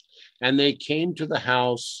 and they came to the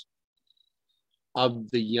house of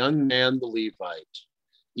the young man, the Levite,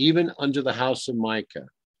 even unto the house of Micah,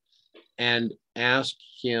 and asked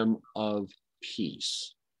him of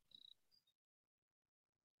peace.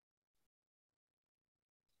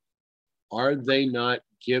 Are they not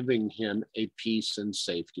giving him a peace and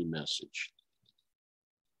safety message?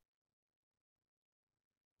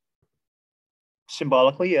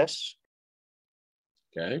 Symbolically, yes.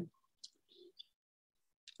 Okay.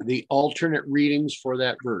 The alternate readings for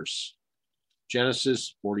that verse,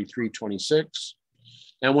 Genesis 43:26.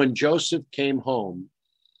 And when Joseph came home,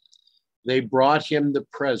 they brought him the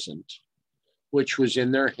present which was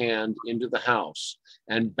in their hand into the house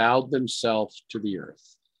and bowed themselves to the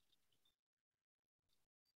earth.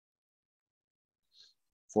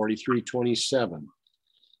 43:27.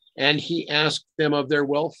 And he asked them of their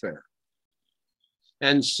welfare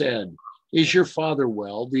and said, Is your father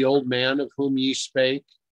well, the old man of whom ye spake?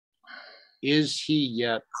 Is he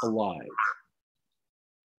yet alive?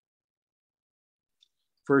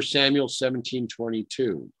 1 Samuel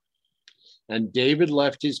 17:22. And David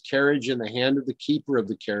left his carriage in the hand of the keeper of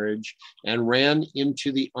the carriage and ran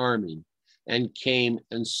into the army and came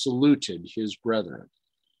and saluted his brethren.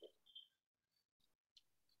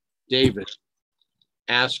 David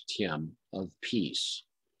asked him of peace.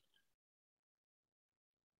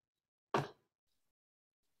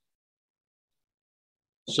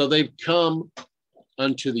 So they've come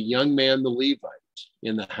unto the young man, the Levite,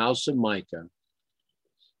 in the house of Micah.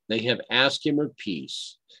 They have asked him of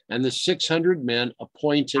peace, and the 600 men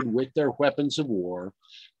appointed with their weapons of war,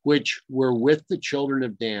 which were with the children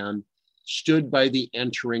of Dan, stood by the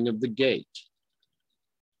entering of the gate.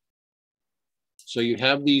 So you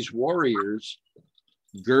have these warriors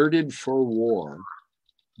girded for war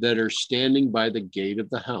that are standing by the gate of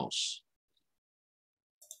the house.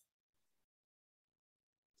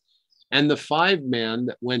 And the 5 men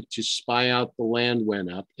that went to spy out the land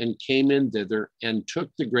went up and came in thither and took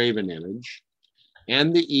the graven image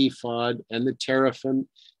and the ephod and the teraphim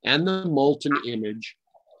and the molten image.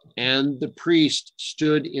 And the priest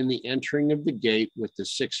stood in the entering of the gate with the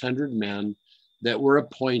 600 men that were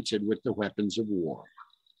appointed with the weapons of war.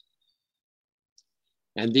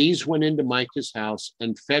 And these went into Micah's house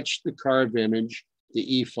and fetched the carved image,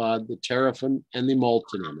 the ephod, the teraphim, and the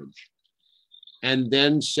molten image. And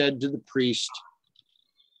then said to the priest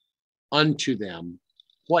unto them,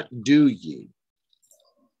 What do ye?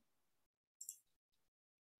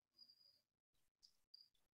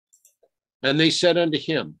 And they said unto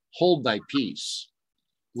him, Hold thy peace,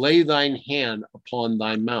 lay thine hand upon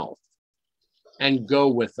thy mouth, and go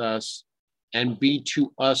with us, and be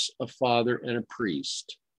to us a father and a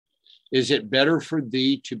priest. Is it better for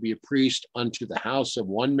thee to be a priest unto the house of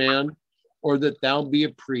one man, or that thou be a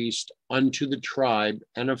priest unto the tribe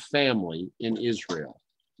and a family in Israel?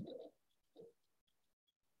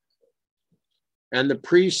 And the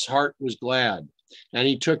priest's heart was glad, and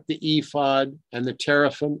he took the ephod and the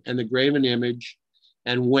teraphim and the graven image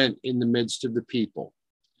and went in the midst of the people.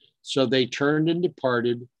 So they turned and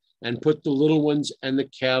departed and put the little ones and the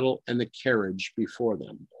cattle and the carriage before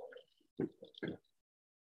them.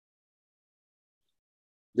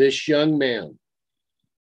 This young man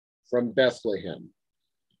from Bethlehem,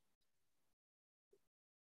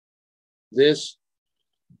 this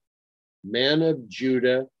man of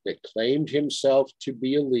Judah that claimed himself to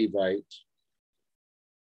be a Levite,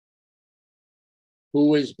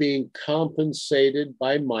 who is being compensated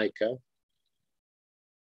by Micah,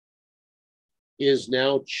 is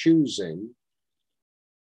now choosing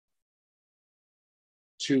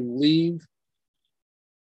to leave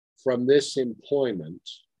from this employment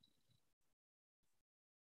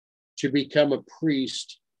to become a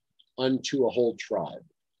priest unto a whole tribe.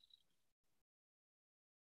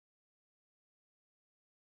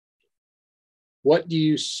 What do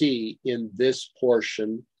you see in this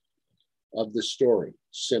portion of the story,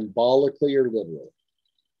 symbolically or literally?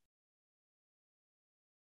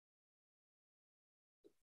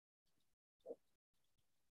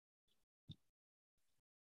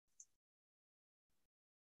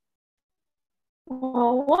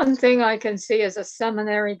 Well, one thing I can see is a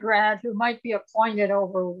seminary grad who might be appointed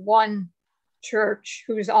over one church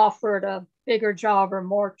who's offered a bigger job or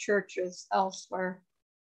more churches elsewhere.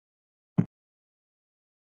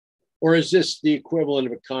 Or is this the equivalent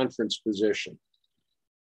of a conference position?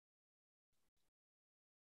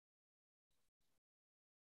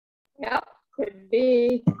 Yeah, could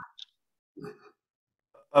be.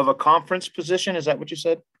 Of a conference position, is that what you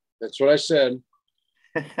said? That's what I said.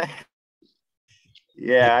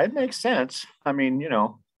 Yeah, it makes sense. I mean, you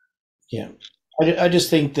know. Yeah. I just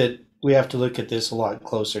think that we have to look at this a lot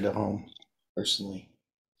closer to home, personally.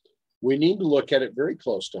 We need to look at it very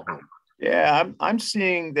close to home. Yeah, I'm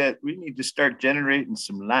seeing that we need to start generating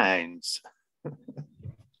some lines.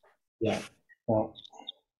 Yeah. Well,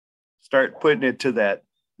 start putting it to that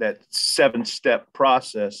 7-step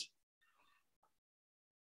process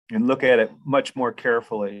and look at it much more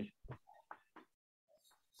carefully.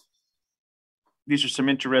 These are some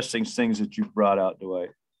interesting things that you've brought out, Dwight.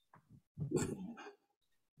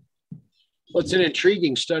 Well, it's an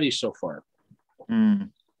intriguing study so far.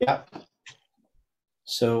 Yeah.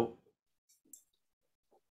 So,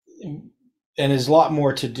 and there's a lot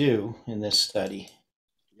more to do in this study.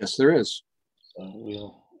 Yes, there is.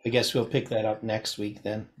 So I guess we'll pick that up next week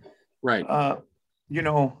then. Right. You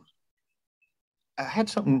know, I had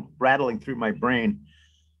something rattling through my brain.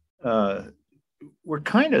 We're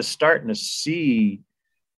kind of starting to see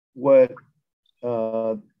what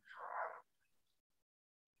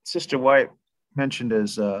Sister White mentioned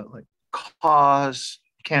as like cause.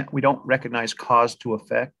 We don't recognize cause to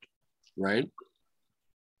effect. Right.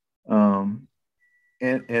 And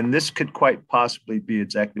this could quite possibly be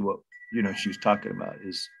exactly what, you know, she was talking about,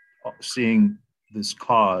 is seeing this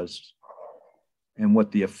cause and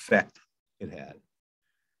what the effect it had.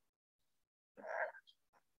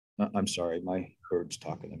 I'm sorry, my bird's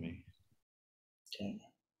talking to me. Okay.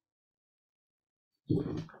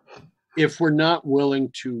 If we're not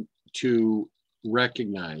willing to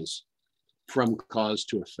recognize from cause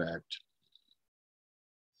to effect,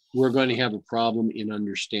 we're going to have a problem in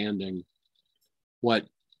understanding what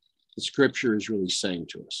the scripture is really saying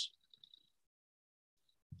to us.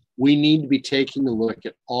 We need to be taking a look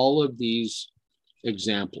at all of these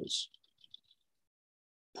examples.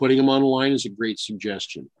 Putting them on a line is a great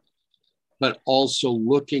suggestion, but also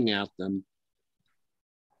looking at them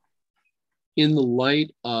in the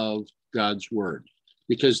light of God's word.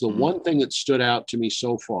 Because the one thing that stood out to me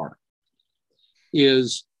so far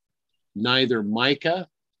is neither Micah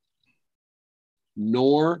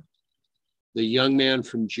nor the young man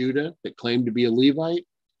from Judah that claimed to be a Levite,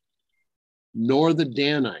 nor the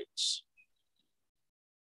Danites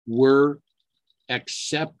were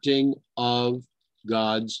accepting of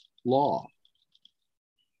God's law.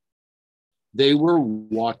 They were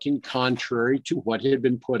walking contrary to what had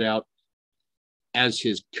been put out as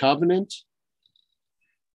his covenant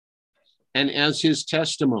and as his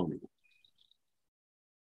testimony.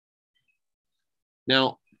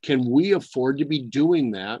 Now, can we afford to be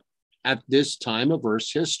doing that at this time of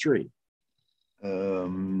Earth's history?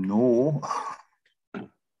 No.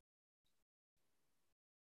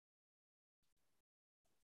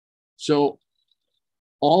 So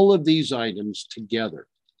all of these items together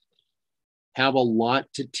have a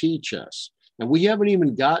lot to teach us. And we haven't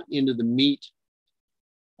even got into the meat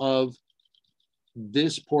of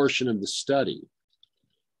this portion of the study.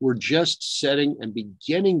 We're just setting and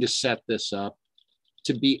beginning to set this up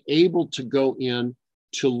to be able to go in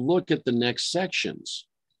to look at the next sections.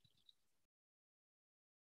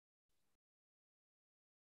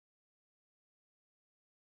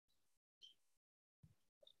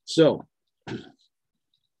 So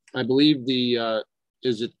I believe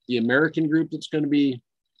is it the American group that's going to be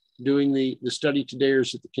doing the study today, or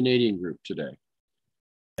is it the Canadian group today?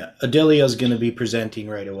 Yeah, Adelia is going to be presenting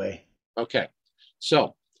right away. Okay,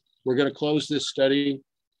 so we're going to close this study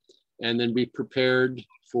and then be prepared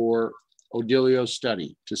for Odilio's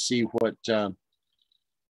study to see what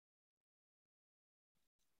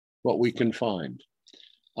we can find.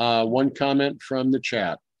 One comment from the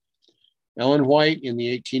chat. Ellen White in the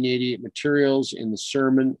 1888 materials in the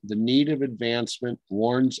sermon, The Need of Advancement,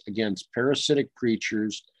 warns against parasitic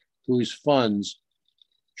preachers whose funds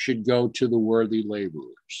should go to the worthy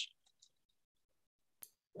laborers.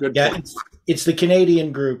 Good point. It's the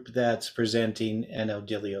Canadian group that's presenting and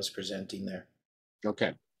Odilio's presenting there.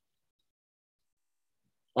 Okay.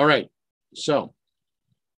 All right. So,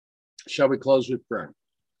 shall we close with prayer?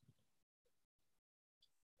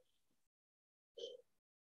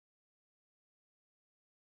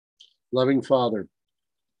 Loving Father,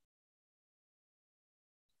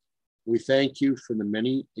 we thank you for the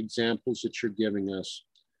many examples that you're giving us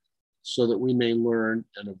so that we may learn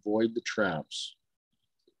and avoid the traps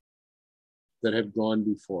that have gone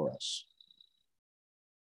before us.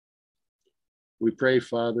 We pray,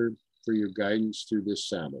 Father, for your guidance through this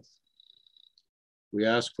Sabbath. We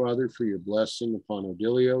ask, Father, for your blessing upon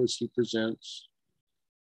Odilio as he presents,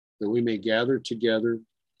 that we may gather together,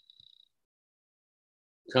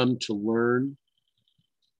 come to learn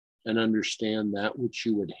and understand that which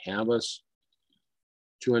you would have us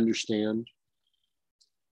to understand.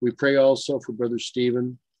 We pray also for Brother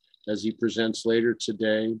Stephen as he presents later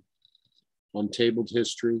today on tabled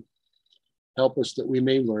history. Help us that we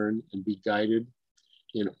may learn and be guided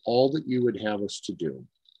in all that you would have us to do.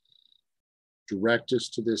 Direct us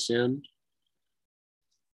to this end.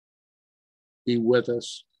 Be with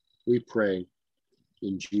us, we pray.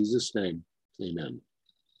 In Jesus' name, amen.